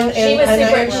talking, and She was and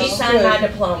I super, she signed my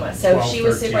understood. diploma, so she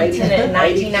was 12, 13. superintendent in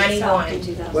 1991.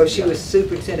 2000. Well, she was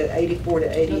superintendent 84 to I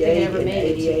don't think I 88 ever and made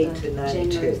it 88 to January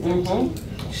 92. 13th.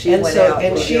 She And went so, out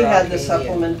and before she I had the came in.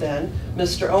 supplement then,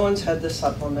 Mr. Owens had the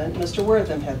supplement, Mr.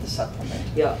 Wortham had the supplement.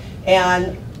 Yeah,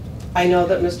 And I know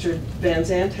that Mr. Van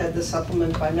Zant had the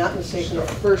supplement, if I'm not mistaken, the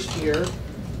first year,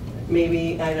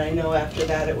 maybe, and I know after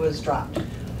that it was dropped.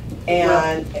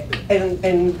 And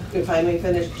if I may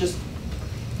finish, just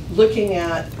looking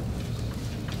at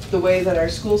the way that our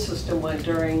school system went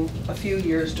during, a few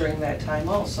years during that time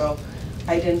also,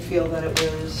 I didn't feel that it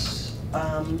was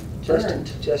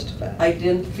earned. justified. I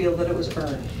didn't feel that it was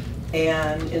earned.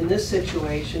 And in this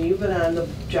situation, you've been on the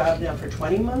job now for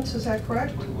 20 months, is that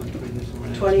correct?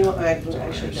 21,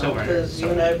 I should know, because you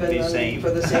and I have been on for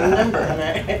the same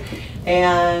number.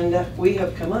 And we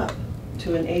have come up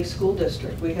to an A school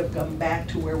district. We have come back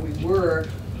to where we were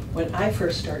when I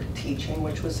first started teaching,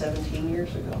 which was 17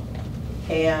 years ago.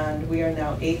 And we are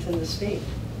now 8th in the state.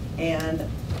 And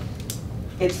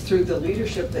it's through the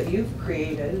leadership that you've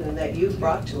created and that you've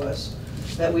brought to us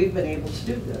that we've been able to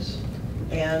do this.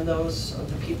 And those of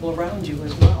the people around you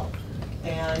as well.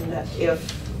 And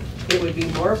if it would be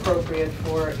more appropriate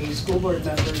for a school board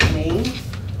member's name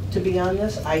to be on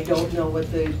this, I don't know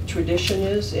what the tradition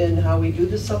is in how we do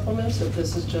the supplements, if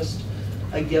this is just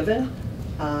a given.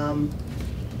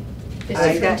 The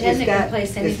It's got- superintendent it's got- can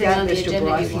place anything on the agenda he It's got Mr.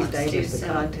 wants Brodsky's name to, as the so.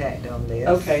 contact on this.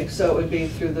 Okay, so it would be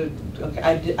through the, okay,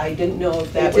 I didn't know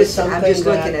if that It was just- something I'm just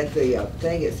looking that. at the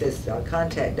thing, it says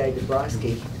contact David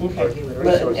Brodsky for Okay, Human but-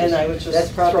 Resources. and I was That's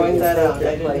just probably throwing the that out, I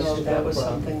appropriate didn't place know to if that go was from.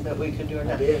 something that we could do or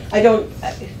not. It is.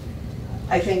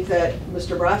 I think that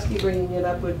Mr. Brodsky bringing it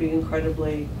up would be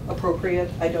incredibly appropriate.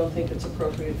 I don't think it's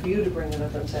appropriate for you to bring it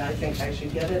up and say, I think I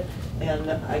should get it,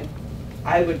 and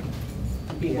I would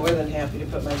be more than happy to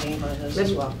put my name on this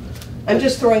as well. I'm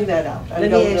just throwing that out. I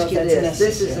Let don't me know ask if you that's this,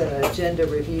 this is necessary. an agenda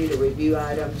review to review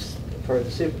items for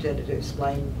the superintendent to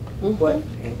explain what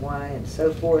and why and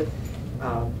so forth.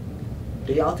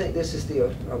 Do y'all think this is the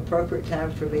appropriate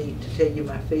time for me to tell you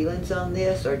my feelings on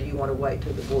this, or do you want to wait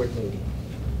till the board meeting?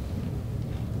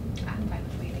 I'm fine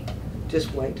with waiting.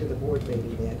 Just wait till the board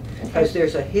meeting then, because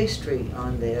there's a history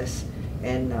on this,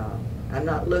 and I'm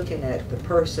not looking at the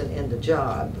person in the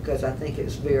job, because I think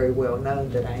it's very well known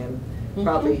that I am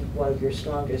probably one of your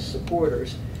strongest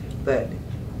supporters, but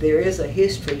there is a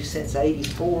history since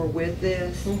 '84 with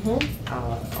this,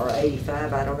 or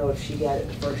 '85. I don't know if she got it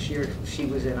the first year she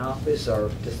was in office or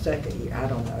the second year. I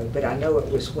don't know, but I know it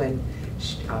was when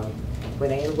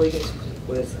Ann Wiggins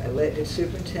was elected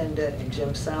superintendent and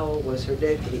Jim Sowell was her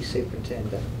deputy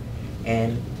superintendent,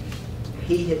 and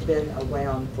he had been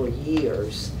around for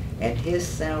years, and his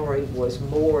salary was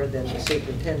more than the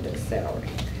superintendent's salary.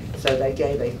 So they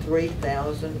gave a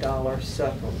 $3,000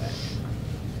 supplement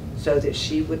so that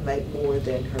she would make more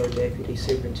than her deputy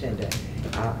superintendent.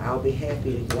 I'll be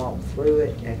happy to walk through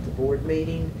it at the board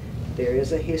meeting. There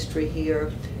is a history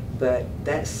here, but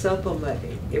that supplement,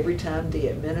 every time the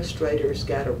administrators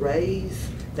got a raise,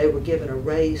 they were given a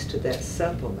raise to that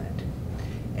supplement.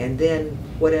 And then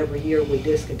whatever year we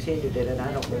discontinued it, and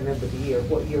I don't remember the year,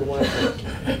 what year was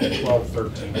it? 12,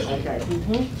 13. Okay.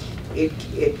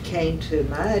 It came to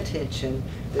my attention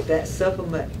that that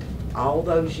supplement, all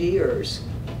those years,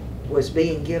 was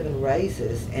being given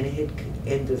raises, and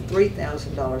and the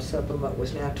 $3,000 supplement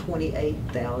was now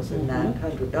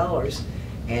 $28,900,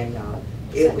 and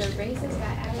it So was. the raises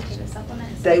got added to the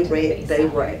supplement? They instead of the base they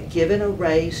were salary? given a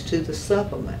raise to the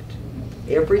supplement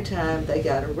every time they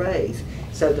got a raise.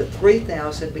 So the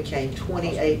 $3,000 became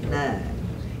 $28,900.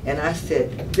 And I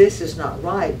said, this is not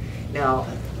right. Now,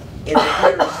 in the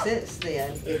years since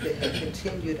then, if it had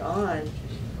continued on,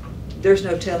 there's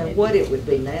no telling what it would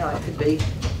be now. It could be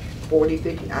 40,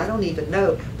 50, I don't even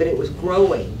know, but it was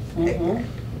growing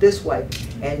this way.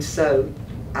 And so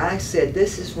I said,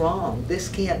 this is wrong. This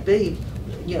can't be.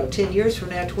 10 years from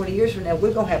now, 20 years from now,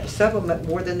 we're going to have a supplement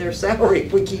more than their salary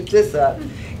if we keep this up.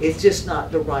 It's just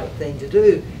not the right thing to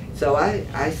do. So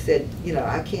I said,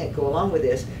 I can't go along with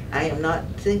this. I am not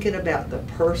thinking about the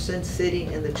person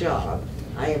sitting in the job.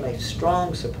 I am a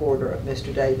strong supporter of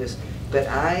Mr. Davis, but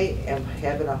I am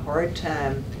having a hard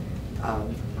time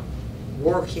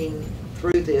working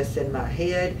through this in my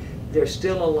head. There's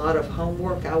still a lot of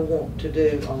homework I want to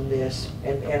do on this,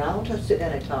 and I want to sit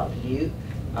down and talk to you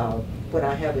when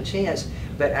I have a chance.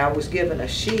 But I was given a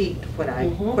sheet when I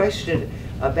questioned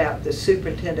about the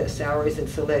superintendent salaries in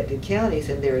selected counties,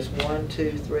 and there's 1,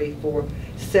 2, 3, 4,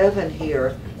 7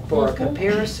 here for a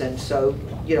comparison, so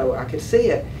I could see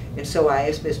it. And so I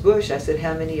asked Ms. Bush, I said,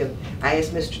 I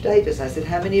asked Mr. Davis, I said,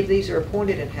 how many of these are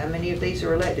appointed and how many of these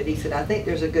are elected? He said, I think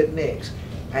there's a good mix.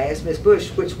 I asked Ms.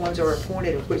 Bush, which ones are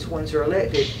appointed and which ones are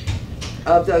elected?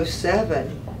 Of those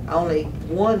 7, only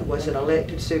 1 was an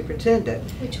elected superintendent.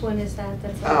 Which one is that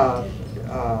that's elected?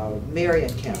 Marion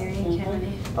County. Marion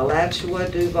County. Alachua,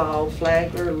 Duval,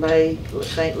 Flagler, Lake,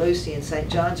 St. Lucie, and St.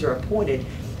 John's are appointed.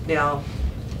 Now,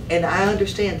 and I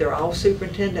understand they're all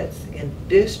superintendents in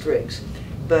districts,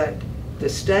 but the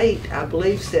state, I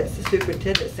believe, sets the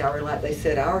superintendent's salary like they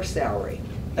set our salary.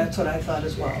 That's what I thought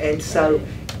as well. And so,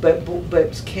 but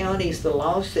counties, the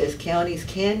law says counties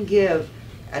can give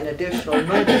an additional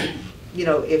money,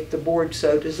 if the board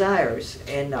so desires.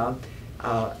 And I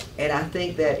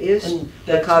think that is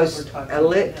because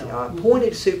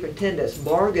appointed superintendents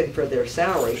bargain for their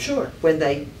salary when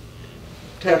they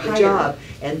take a job,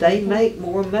 and they make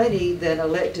more money than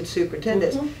elected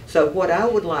superintendents. So what I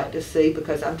would like to see,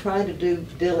 because I'm trying to do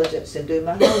diligence and do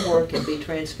my homework and be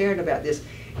transparent about this,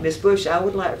 Ms. Bush, I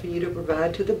would like for you to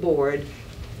provide to the board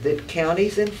the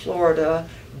counties in Florida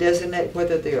designate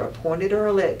whether they're appointed or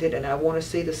elected, and I want to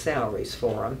see the salaries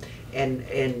for them. And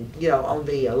on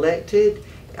the elected,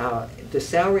 the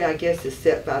salary, I guess, is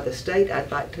set by the state. I'd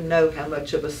like to know how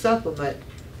much of a supplement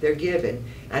they're given.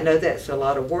 I know that's a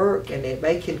lot of work, and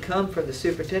it can come from the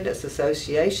Superintendent's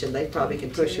Association. They probably can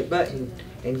push a button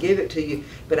and give it to you.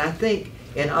 But I think,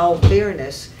 in all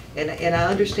fairness, and I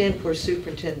understand where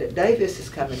Superintendent Davis is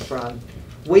coming from,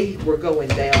 we were going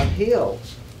downhill.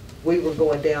 We were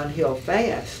going downhill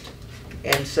fast.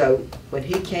 And so when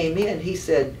he came in, he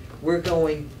said, we're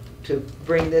going to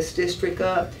bring this district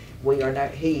up. We are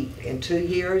not, in 2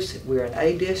 years, we're an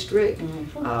A district.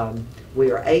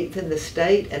 We are 8th in the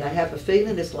state, and I have a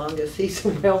feeling as long as he's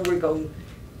around, we're going,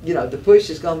 you know, the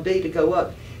push is going to be to go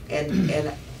up.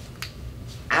 And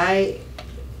I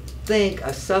think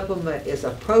a supplement is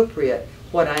appropriate.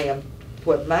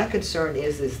 What my concern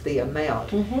is the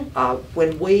amount.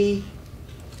 When we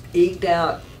eked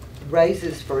out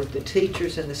raises for the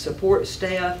teachers and the support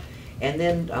staff, and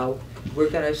then we're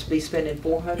going to be spending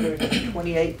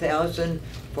 $428,000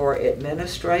 for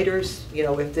administrators. You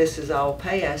know, if this is all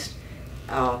passed,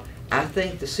 I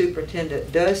think the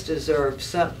superintendent does deserve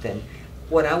something.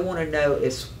 What I want to know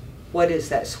is, what is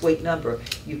that sweet number?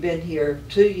 You've been here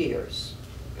 2 years.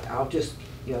 I'll just,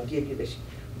 you know, give you this,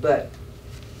 but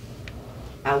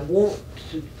I don't want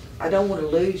to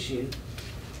lose you,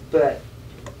 but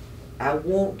I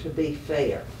want to be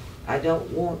fair. I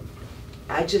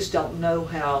just don't know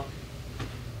how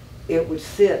it would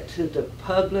sit to the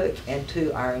public and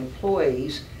to our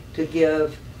employees to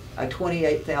give a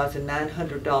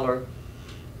 $28,900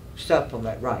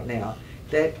 supplement right now.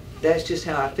 That's just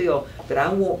how I feel, but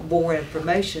I want more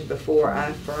information before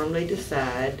I firmly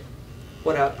decide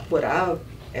what I,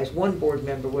 as one board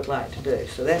member, would like to do.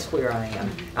 So that's where I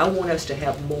am. I want us to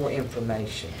have more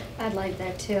information. I'd like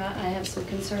that too. I have some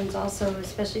concerns also,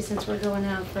 especially since we're going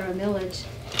out for a millage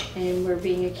and we're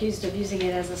being accused of using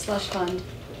it as a slush fund.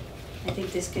 I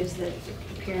think this gives the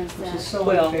appearance that. This is so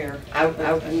unfair. I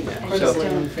just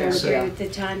don't agree with the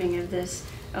timing of this,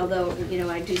 although, you know,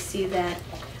 I do see that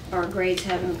our grades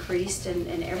have increased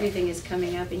and everything is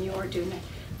coming up, and you are doing a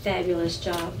fabulous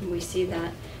job, and we see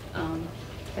that.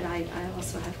 But I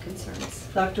also have concerns.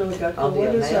 Dr. Legutko,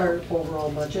 what is our overall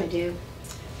budget? I do.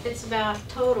 It's about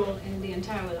total in the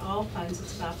entire, with all funds,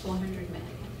 it's about 400 million.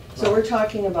 So we're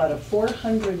talking about a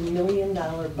 $400 million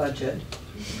budget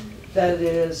that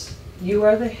is, you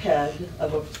are the head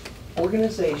of an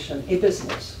organization, a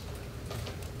business,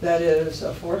 that is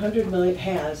a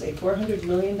has a $400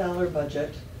 million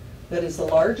budget, that is the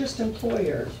largest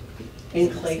employer in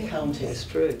Clay County. That's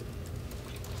true.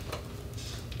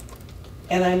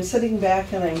 And I'm sitting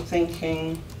back and I'm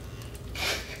thinking,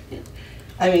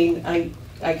 I mean,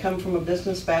 I come from a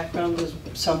business background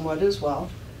somewhat as well.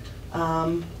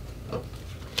 And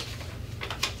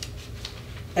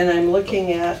I'm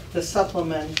looking at the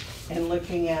supplement and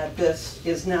looking at this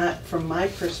is not, from my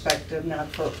perspective, not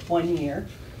for 1 year.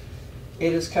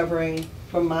 It is covering,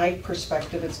 from my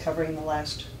perspective, it's covering the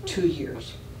last 2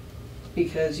 years.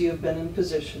 Because you have been in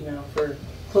position now for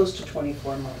close to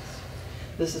 24 months.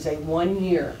 This is a 1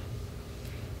 year.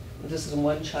 This is a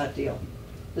one-shot deal.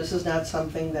 This is not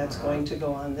something that's going to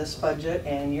go on this budget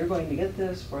and you're going to get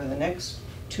this for the next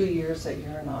 2 years that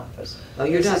you're in office. Oh,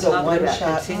 you're not talking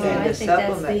about continuing to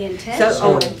supplement. I think that's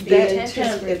the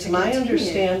intent. It's my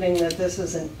understanding that this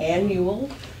is an annual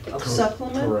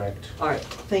supplement. Correct. All right,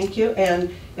 thank you.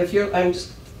 And if you're,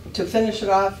 to finish it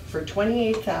off, for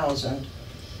 $28,000,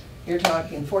 you're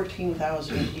talking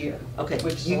 $14,000 a year. Okay.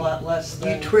 Which is a lot less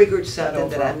than. You triggered something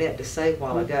that I meant to say a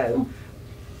while ago.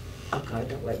 Oh God,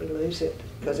 don't let me lose it,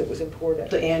 because it was important.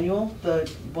 The annual,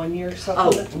 the 1 year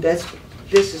supplement? Oh,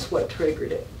 this is what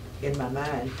triggered it in my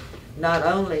mind. Not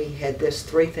only had this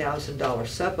 $3,000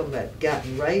 supplement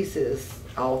gotten raises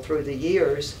all through the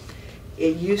years,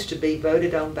 it used to be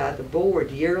voted on by the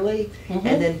board yearly,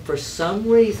 and then for some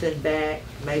reason back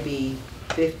maybe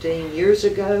 15 years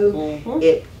ago,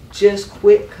 it just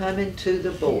quit coming to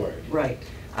the board. Right.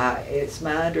 It's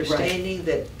my understanding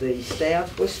that the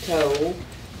staff was told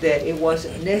that it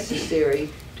wasn't necessary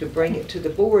to bring it to the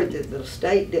board, that the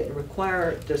state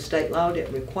law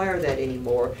didn't require that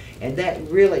anymore, and that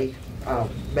really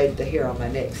made the hair on my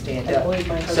neck stand up. I believe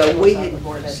my husband was on the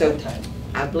board at that time.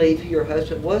 I believe your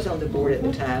husband was on the board at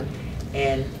the time,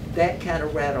 and that kind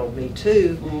of rattled me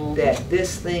too, that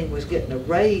this thing was getting a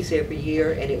raise every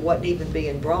year and it wasn't even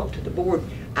being brought to the board.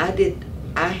 I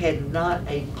had not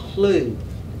a clue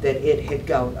that it had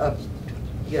gone up,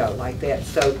 you know, like that.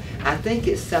 So I think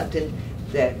it's something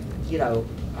that, you know,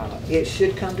 it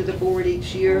should come to the board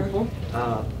each year,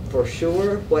 for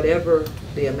sure, whatever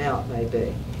the amount may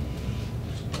be.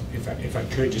 If I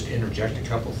could just interject a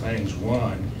couple things.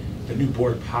 One, the new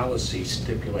board policy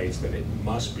stipulates that it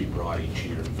must be brought each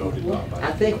year and voted on by the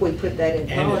I think we put that in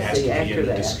policy after that. And it has to be in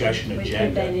the discussion agenda. We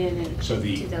put that in so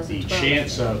the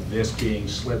chance of this being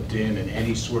slipped in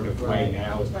any sort of way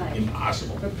now is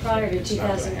impossible. But prior to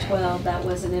 2012, that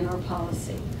wasn't in our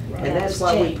policy. And that's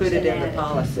why we put it in the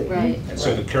policy. Right. And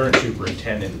so the current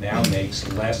superintendent now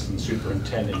makes less than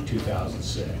superintendent in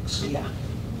 2006. Yeah.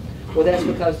 Well, that's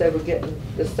because they were getting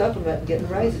the supplement and getting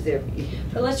raises every year.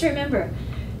 But let's remember,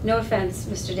 no offense,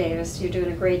 Mr. Davis, you're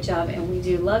doing a great job and we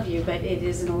do love you, but it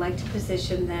is an elected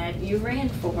position that you ran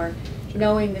for,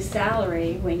 knowing the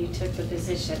salary when you took the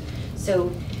position.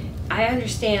 So I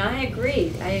understand, I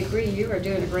agree you are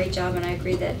doing a great job, and I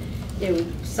agree that, you know,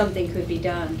 something could be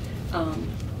done.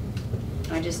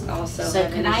 I just also So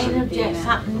have an could I issue with the interject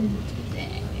amount.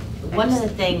 something? One of the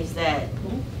things that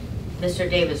Mr.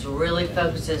 Davis really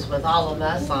focuses with all of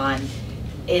us on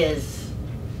is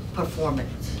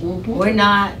performance. We're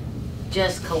not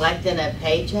just collecting a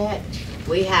paycheck.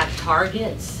 We have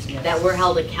targets that we're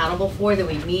held accountable for, that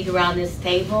we meet around this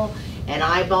table and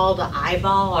eyeball to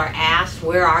eyeball are asked,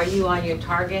 where are you on your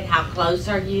target? How close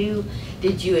are you?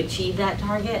 Did you achieve that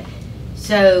target?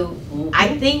 So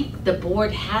I think the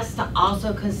board has to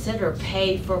also consider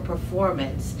pay for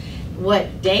performance.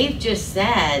 What Dave just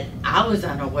said, I was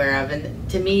unaware of, and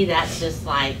to me that's just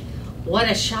like, what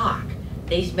a shock.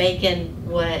 He's making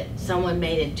what someone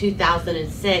made in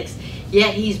 2006,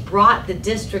 yet he's brought the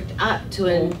district up to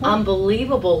an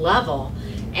unbelievable level.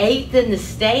 8th in the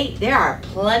state. There are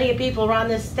plenty of people around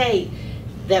the state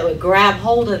that would grab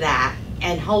hold of that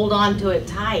and hold on to it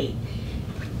tight.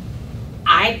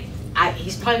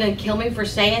 He's probably going to kill me for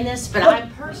saying this, but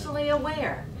I'm personally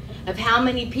aware of how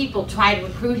many people try to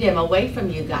recruit him away from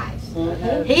you guys.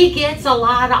 He gets a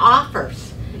lot of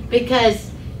offers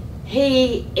because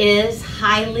he is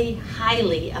highly,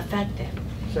 highly effective.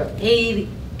 He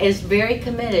is very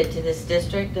committed to this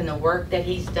district and the work that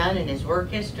he's done in his work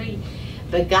history.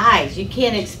 But guys, you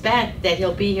can't expect that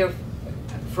he'll be here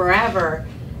forever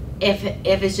if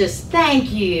it's just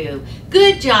thank you,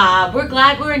 good job, we're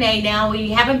glad we're an A now, we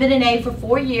haven't been an A for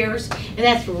 4 years, and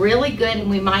that's really good, and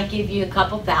we might give you a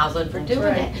couple thousand for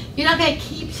doing it. You're not going to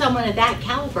keep someone of that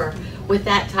caliber with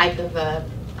that type of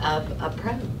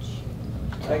approach.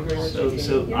 I agree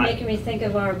with You're making me think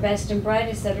of our best and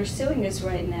brightest that are suing us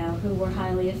right now, who were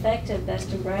highly effective.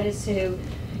 Best and brightest who,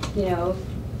 you know,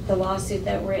 the lawsuit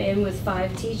that we're in with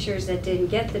 5 teachers that didn't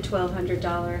get the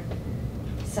 $1,200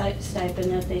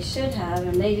 stipend that they should have,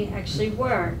 and they actually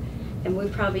were. And we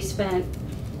probably spent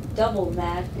double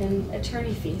that in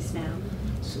attorney fees now.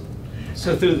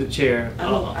 So through the chair,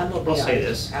 I'll say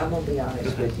this. I'm going to be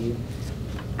honest with you.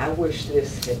 I wish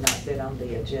this had not been on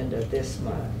the agenda this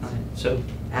month. So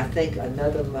I think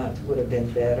another month would have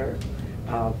been better.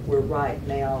 We're right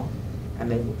now, I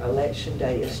mean, election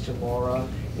day is tomorrow.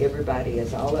 Everybody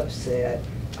is all upset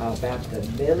about the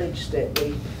millage that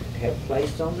we have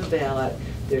placed on the ballot.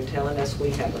 They're telling us we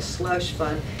have a slush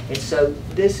fund. And so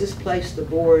this has placed the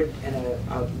board in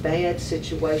a bad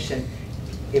situation.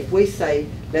 If we say,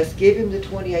 let's give him the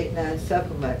 28.9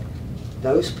 supplement,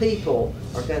 those people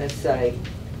are going to say,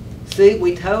 see,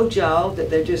 we told y'all that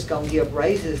they're just going to give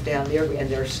raises down there in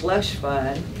their slush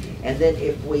fund. And then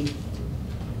if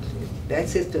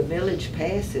that's if the millage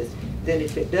passes. Then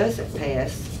if it doesn't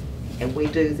pass and we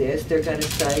do this, they're going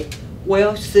to say,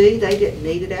 well, see, they didn't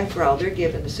need it after all. They're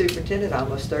giving the superintendent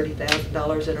almost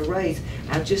 $30,000 in a raise.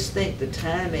 I just think the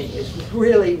timing is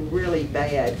really, really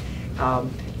bad.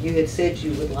 You had said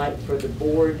you would like for the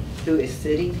board who is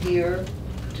sitting here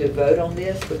to vote on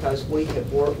this because we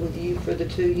have worked with you for the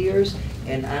 2 years,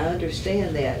 and I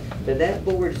understand that. But that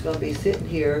board is going to be sitting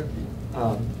here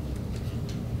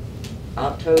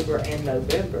October and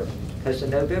November, because the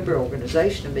November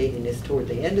organizational meeting is toward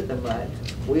the end of the month.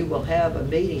 We will have a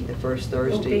meeting the first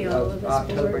Thursday of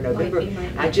October, November.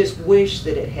 I just wish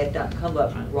that it had not come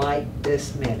up right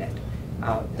this minute.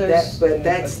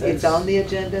 It's on the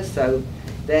agenda, so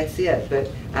that's it.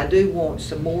 But I do want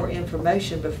some more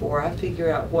information before I figure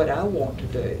out what I want to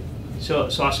do. So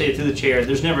I'll say it through the chair,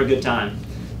 there's never a good time.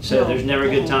 So there's never a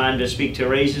good time to speak to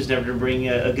raises, never to bring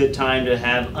a good time to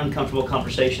have uncomfortable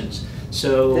conversations.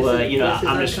 So, you know,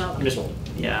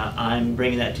 I'm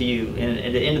bringing that to you. And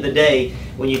at the end of the day,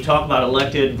 when you talk about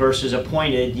elected versus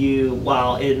appointed,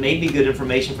 while it may be good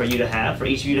information for you to have, for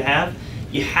each of you to have,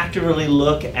 you have to really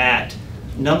look at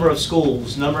number of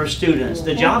schools, number of students.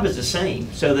 The job is the same.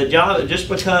 So the job, just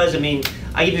because, I mean,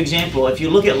 I give you an example. If you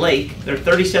look at Lake, they're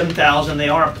 37,000, they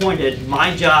are appointed.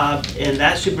 My job and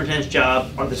that superintendent's job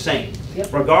are the same,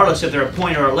 regardless if they're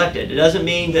appointed or elected. It doesn't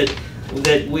mean that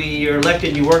we are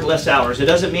elected, you work less hours. It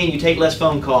doesn't mean you take less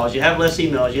phone calls, you have less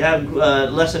emails, you have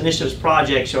less initiatives,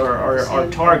 projects, or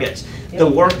targets. The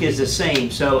work is the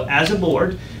same. So as a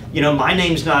board, you know, my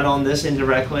name's not on this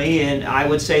indirectly, and I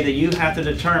would say that you have to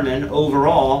determine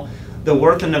overall the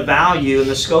worth and the value and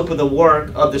the scope of the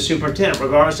work of the superintendent,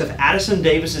 regardless if Addison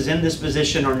Davis is in this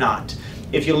position or not.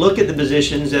 If you look at the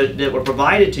positions that were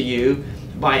provided to you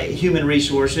by Human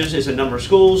Resources, it's a number of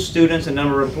schools, students, a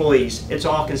number of employees. It's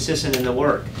all consistent in the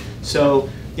work. So,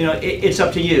 you know, it's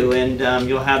up to you, and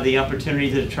you'll have the opportunity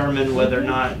to determine whether or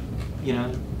not, you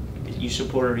know, you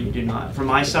support it or you do not. From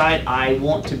my side, I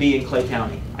want to be in Clay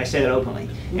County. I say that openly.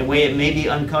 And way it may be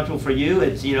uncomfortable for you,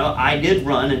 it's, you know, I did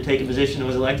run and take a position and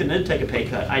was elected and did take a pay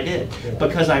cut. I did.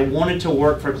 Because I wanted to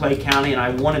work for Clay County and I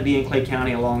want to be in Clay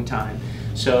County a long time.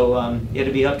 So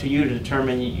it'll be up to you to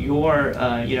determine your,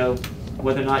 you know,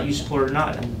 whether or not you support it or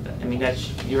not. I mean,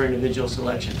 that's your individual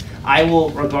selection. I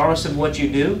will, regardless of what you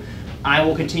do, I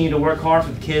will continue to work hard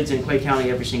for the kids in Clay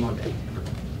County every single day.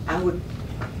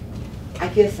 I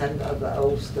guess I'm of the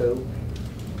old school.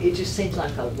 It just seems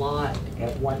like a lot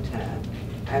at one time.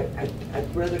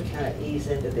 I'd rather kind of ease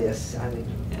into this. I mean,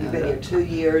 we've been here 2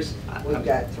 years, we've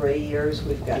got 3 years,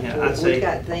 we've got Yeah, 4, I'd say we've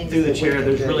got things through the that we chair, can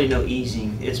there's do. really no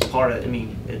easing. It's part of, I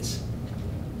mean, it's,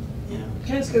 you know.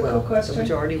 Can I ask a Well, quick question? the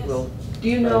majority will. Do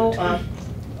you know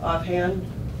offhand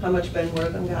how much Ben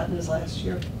Wortham got in his last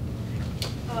year?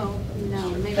 Oh, no,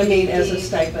 maybe. I mean, as a the,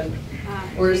 stipend? uh,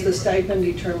 Or is the stipend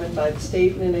determined by the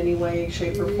state in any way,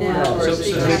 shape, or form? No. Or So, is it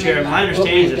through just chair, my what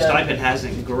understanding is we've the done? stipend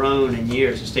hasn't grown in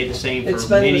years. It stayed the same It's for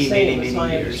been the many, same, many, is many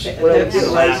my years. understanding. Well, That's it the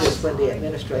raises last- when the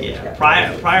administrator Yeah, got.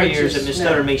 prior Which years is that Ms.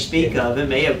 Stutter now. may speak of, it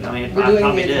may have, I mean, We're I doing the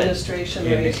probably did. administration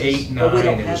In raises. 8, But we 9,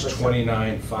 don't it have was a-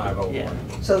 29,501. Yeah.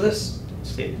 So this,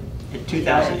 Stayed in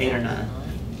 2008 or 9.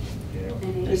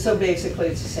 You know. so basically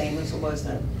it's the same as it was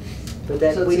then? But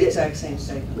that, So it's we the didn't, exact same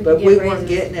stipend? but We we get weren't raises.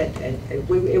 getting it, and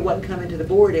it wasn't coming to the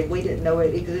board, and we didn't know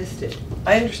it existed.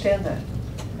 I understand that.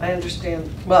 I understand,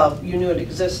 well, you knew it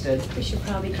existed. We should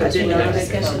probably But continue didn't our know it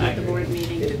discussion existed. at the board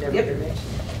meeting. It had never Yep. been mentioned.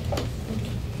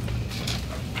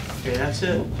 Okay, that's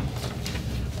it.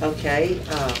 Okay,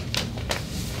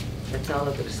 that's all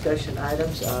of the discussion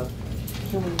items.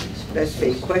 Let's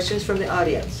see, questions from the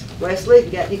audience. Wesley,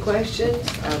 you got any questions?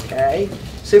 Okay.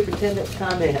 Superintendent's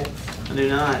comments. I do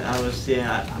not. I was,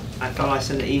 yeah, I thought I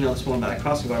sent an email this morning about a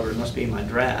crossing guard, but it must be in my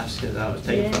drafts because I was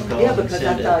taking phone calls Yeah, and because I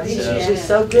send it. thought he's So, just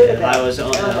so good yeah, about. I was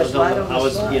on, telling us right on the I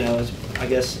was, spot. you know, I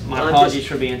guess my I'm apologies just-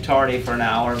 for being tardy for an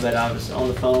hour, but I was on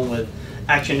the phone with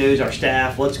Action News, our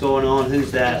staff, what's going on,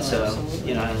 who's that, so,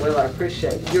 you know. Well, I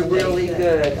appreciate it. You're really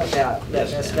good about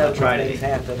letting us Yes, ma'am. know I'll try when to things be.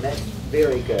 happen. That's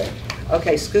very good.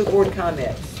 Okay, school board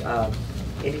comments.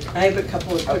 Any? I have a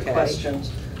couple of quick Okay.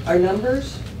 questions. Our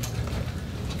numbers?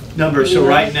 Numbers, Do so we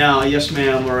right have- now, yes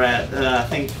ma'am, we're at, I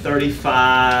think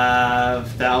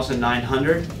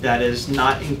 35,900. That is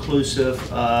not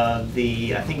inclusive of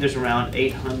the, I think there's around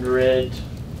 800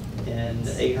 and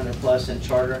 800 plus in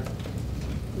charter.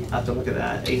 I have to look at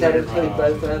that. Does that 800. include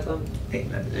both of them?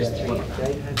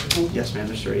 Yes ma'am,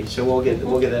 there's 3. So we'll get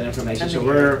that information. So How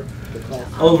many we're, The class.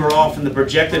 overall, from the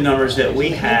projected numbers that we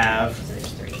have,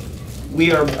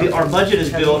 our budget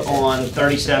is built on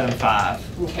 37.5.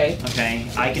 Okay. Okay,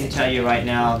 I can tell you right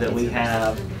now that we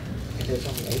have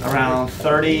around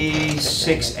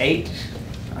 36.8,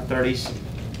 or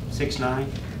 36.9.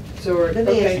 So we're, Let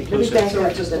me okay. ask, let me back So we're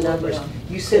up to just the a little numbers. bit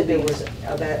You said there was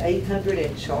about 800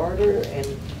 in charter, and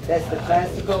that's the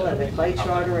classical and the clay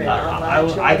charter and online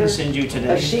charter? I can send you today.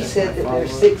 But she said that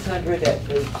there's 600 at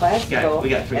the classical, we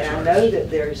got 3 and I charters. know that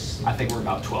there's I think we're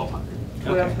about 1,200.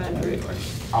 1,200.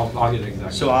 I'll get it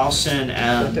exactly. So I'll send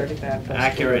 35 plus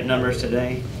accurate numbers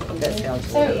today. That sounds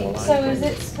So, wonderful. so is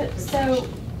it, so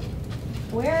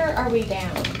where are we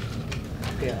down?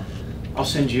 Yeah. I'll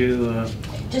send you,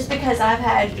 Just because I've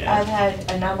had Yeah.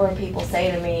 a number of people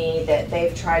say to me that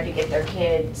they've tried to get their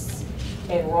kids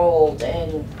enrolled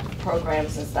in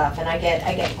programs and stuff, and I get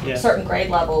Yeah. certain grade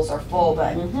levels are full,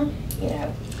 but Mm-hmm. you know.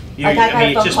 you- Like I I got mean, a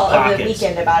it's phone just call over the pockets.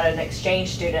 weekend about an exchange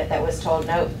student that was told,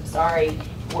 nope, sorry,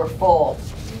 we're full,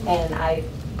 and I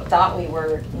thought we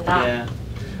were not. Yeah.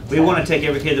 We want to take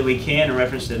every kid that we can in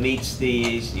reference that meets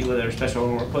these, whether they're special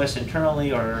requests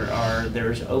internally or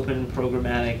there's open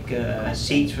programmatic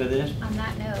seats for this. On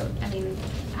that note, I mean,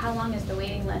 how long is the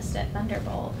waiting list at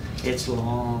Thunderbolt? It's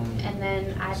long. And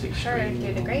then I've It's heard extremely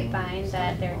through the long. grapevine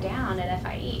that they're down at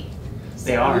FIE.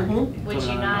 They So are. Would Coming you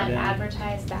on not down.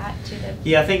 advertise that to the,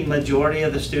 Yeah, I think majority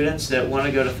of the students that want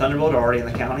to go to Thunderbolt are already in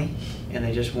the county, and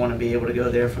they just want to be able to go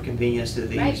there for convenience to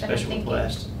the right, but I'm special thinking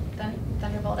request.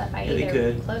 Thunderbolt FIE FIE, Yeah, they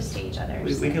they're could. close to each other.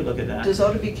 We could look at that. Does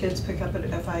OTB Kids pick up at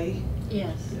FIE?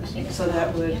 Yes. I think it's So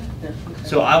that would, yeah. yeah, okay.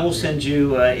 So I will send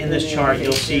you, in this And chart, then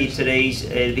you'll see pictures. today's,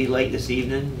 it'll be late this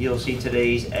evening, you'll see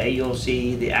today's, you'll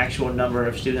see the actual number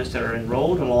of students that are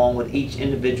enrolled along with each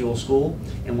individual school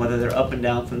and whether they're up and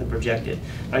down from the projected.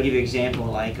 I'll give you an example,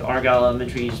 like Argyle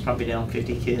Elementary is probably down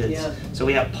 50 kids. Yeah. So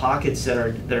we have pockets that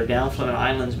are down, Fleming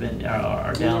Island's been,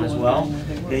 are down as well.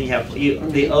 Then you have,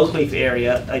 the Oak Leaf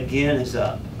area, again, is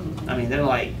up. I mean, they're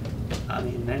like,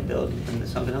 they're building into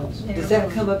something else. Does that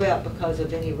come about because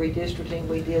of any redistricting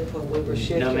we did when we were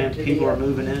shifting? No, man, to the- people are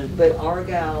moving in. But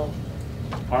Argyle.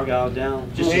 Argyle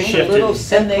down, just It's a shifted. little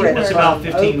separate It's about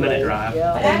from 15-minute Oakley. drive.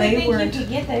 Yeah. But I And they would think weren't- you could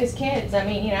get those kids. I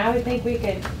mean, I would think we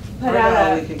could put Argyle,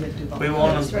 out we a, could get to We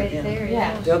want It's them, right there,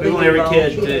 yeah. They'll we be want every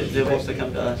kid volunteers. that wants to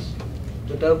come to us.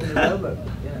 With open enrollment,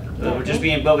 yeah. But we're just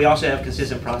being, but we also have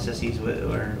consistent processes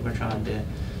we're trying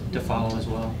to follow as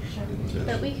well.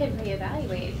 But we could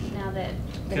reevaluate now that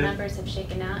the Good. numbers have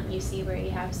shaken out and you see where you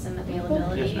have some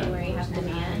availability Yes, ma'am. and where you have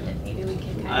demand, and maybe we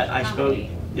can kind of I spoke, accommodate.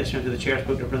 yes, ma'am, to the chair, I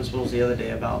spoke to principals the other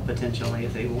day about potentially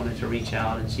if they wanted to reach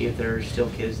out and see if there's still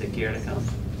kids that care to come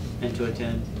and to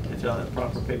attend, and fill out the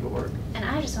proper paperwork. And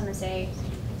I just want to say,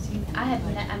 in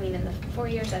the 4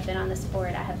 years I've been on this board,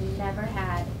 I have never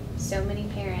had so many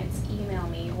parents email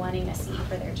me wanting a seat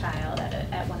for their child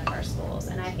at one of our schools.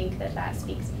 And I think that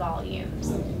speaks volumes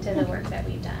to the work that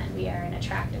we've done. We are an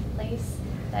attractive place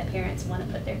that parents want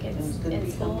to put their kids It's gonna in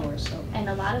become school. more so. And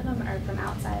a lot of them are from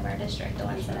outside of our district, the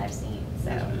ones that I've seen.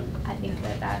 So Yes, ma'am. I think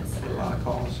that's, A lot of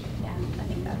calls. yeah, I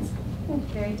think that's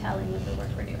very telling of the work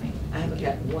we're doing. I haven't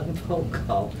gotten one phone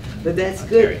call, but that's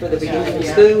Very good for the nice. beginning of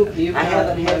Yeah. school. You've I got-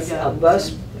 haven't had you've got- a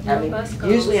bus, I No mean, bus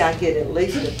calls. usually I get at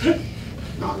least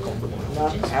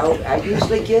I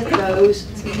usually get those,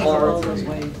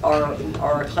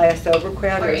 or a class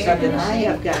overcrowded or Or air something. I conditioning.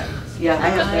 have gotten, Yeah, I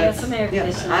have I have some air gotten, yeah,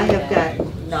 conditioning. I have yeah.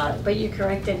 gotten, not, But you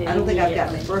corrected it I don't think I've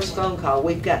gotten the immediately. first phone call.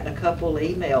 We've gotten a couple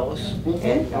emails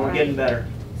and We're getting better.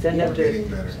 send them Getting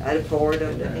to, better. I'd forward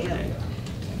them to him.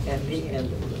 And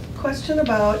Question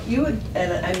about,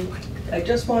 I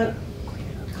just want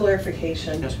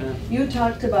clarification. Yes, ma'am. You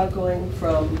talked about going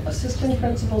from assistant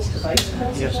principals to vice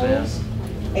principals. Yes, ma'am.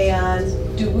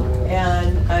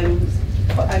 And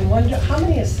I'm wondering, how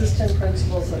many assistant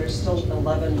principals that are still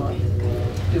 11 month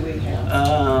do we have?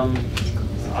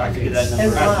 I forget that number.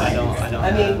 And why? I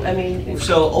don't I mean.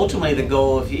 So ultimately, the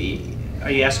goal, are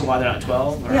you asking why they're not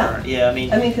 12? Or- Yeah. Yeah, I mean.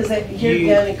 Because here you-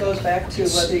 again, it goes back to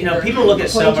whether You know, you're people look at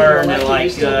appointed summer or and they're elected, like, you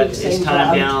still do the it's same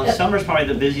time job. down. Summer's probably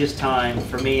the busiest time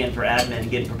for me and for admin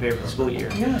getting prepared for the school year.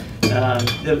 Yeah.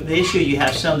 The issue, you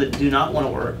have some that do not want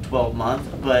to work 12 month,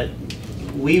 but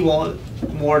we want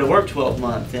more to work 12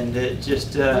 month, and it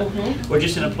just, we're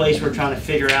just in a place we're trying to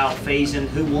figure out phasing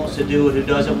who wants to do it, who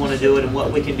doesn't want to do it, and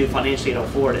what we can do financially to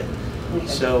afford it.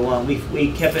 So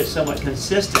we kept it somewhat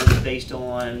consistent based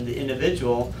on the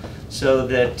individual, so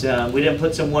that we didn't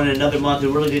put someone in another month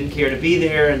who really didn't care to be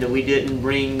there, and that we didn't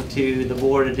bring to the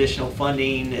board additional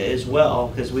funding as well,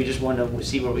 because we just wanted to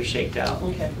see where we shaked out.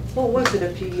 Okay. what was it a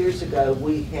few years ago?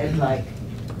 We had like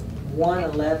one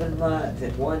 11 months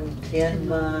and one 10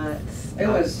 months. It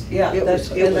was, yeah. It that's-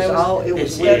 was, it and was that all, it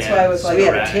was. That's why I was So like. we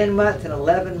had a Correct. 10 month and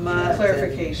 11 months. and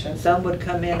Clarification. Some would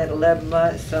come in at 11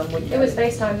 months, some would. it was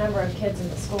based on number of kids in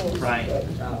the schools. Right.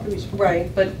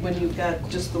 Right, but when you've got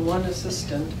just the one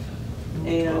assistant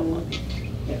and,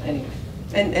 yeah, anyway.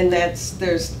 And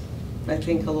there's, I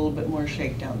think, a little bit more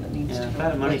shakedown that needs Yeah, to if go. I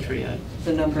had a money with tree, I'd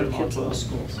The number put of them all kids in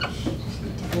the 12. schools.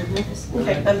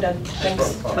 Okay, I'm done,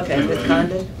 thanks. Okay, Ms.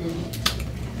 Condon?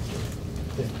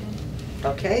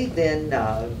 Okay, then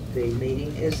the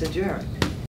meeting is adjourned.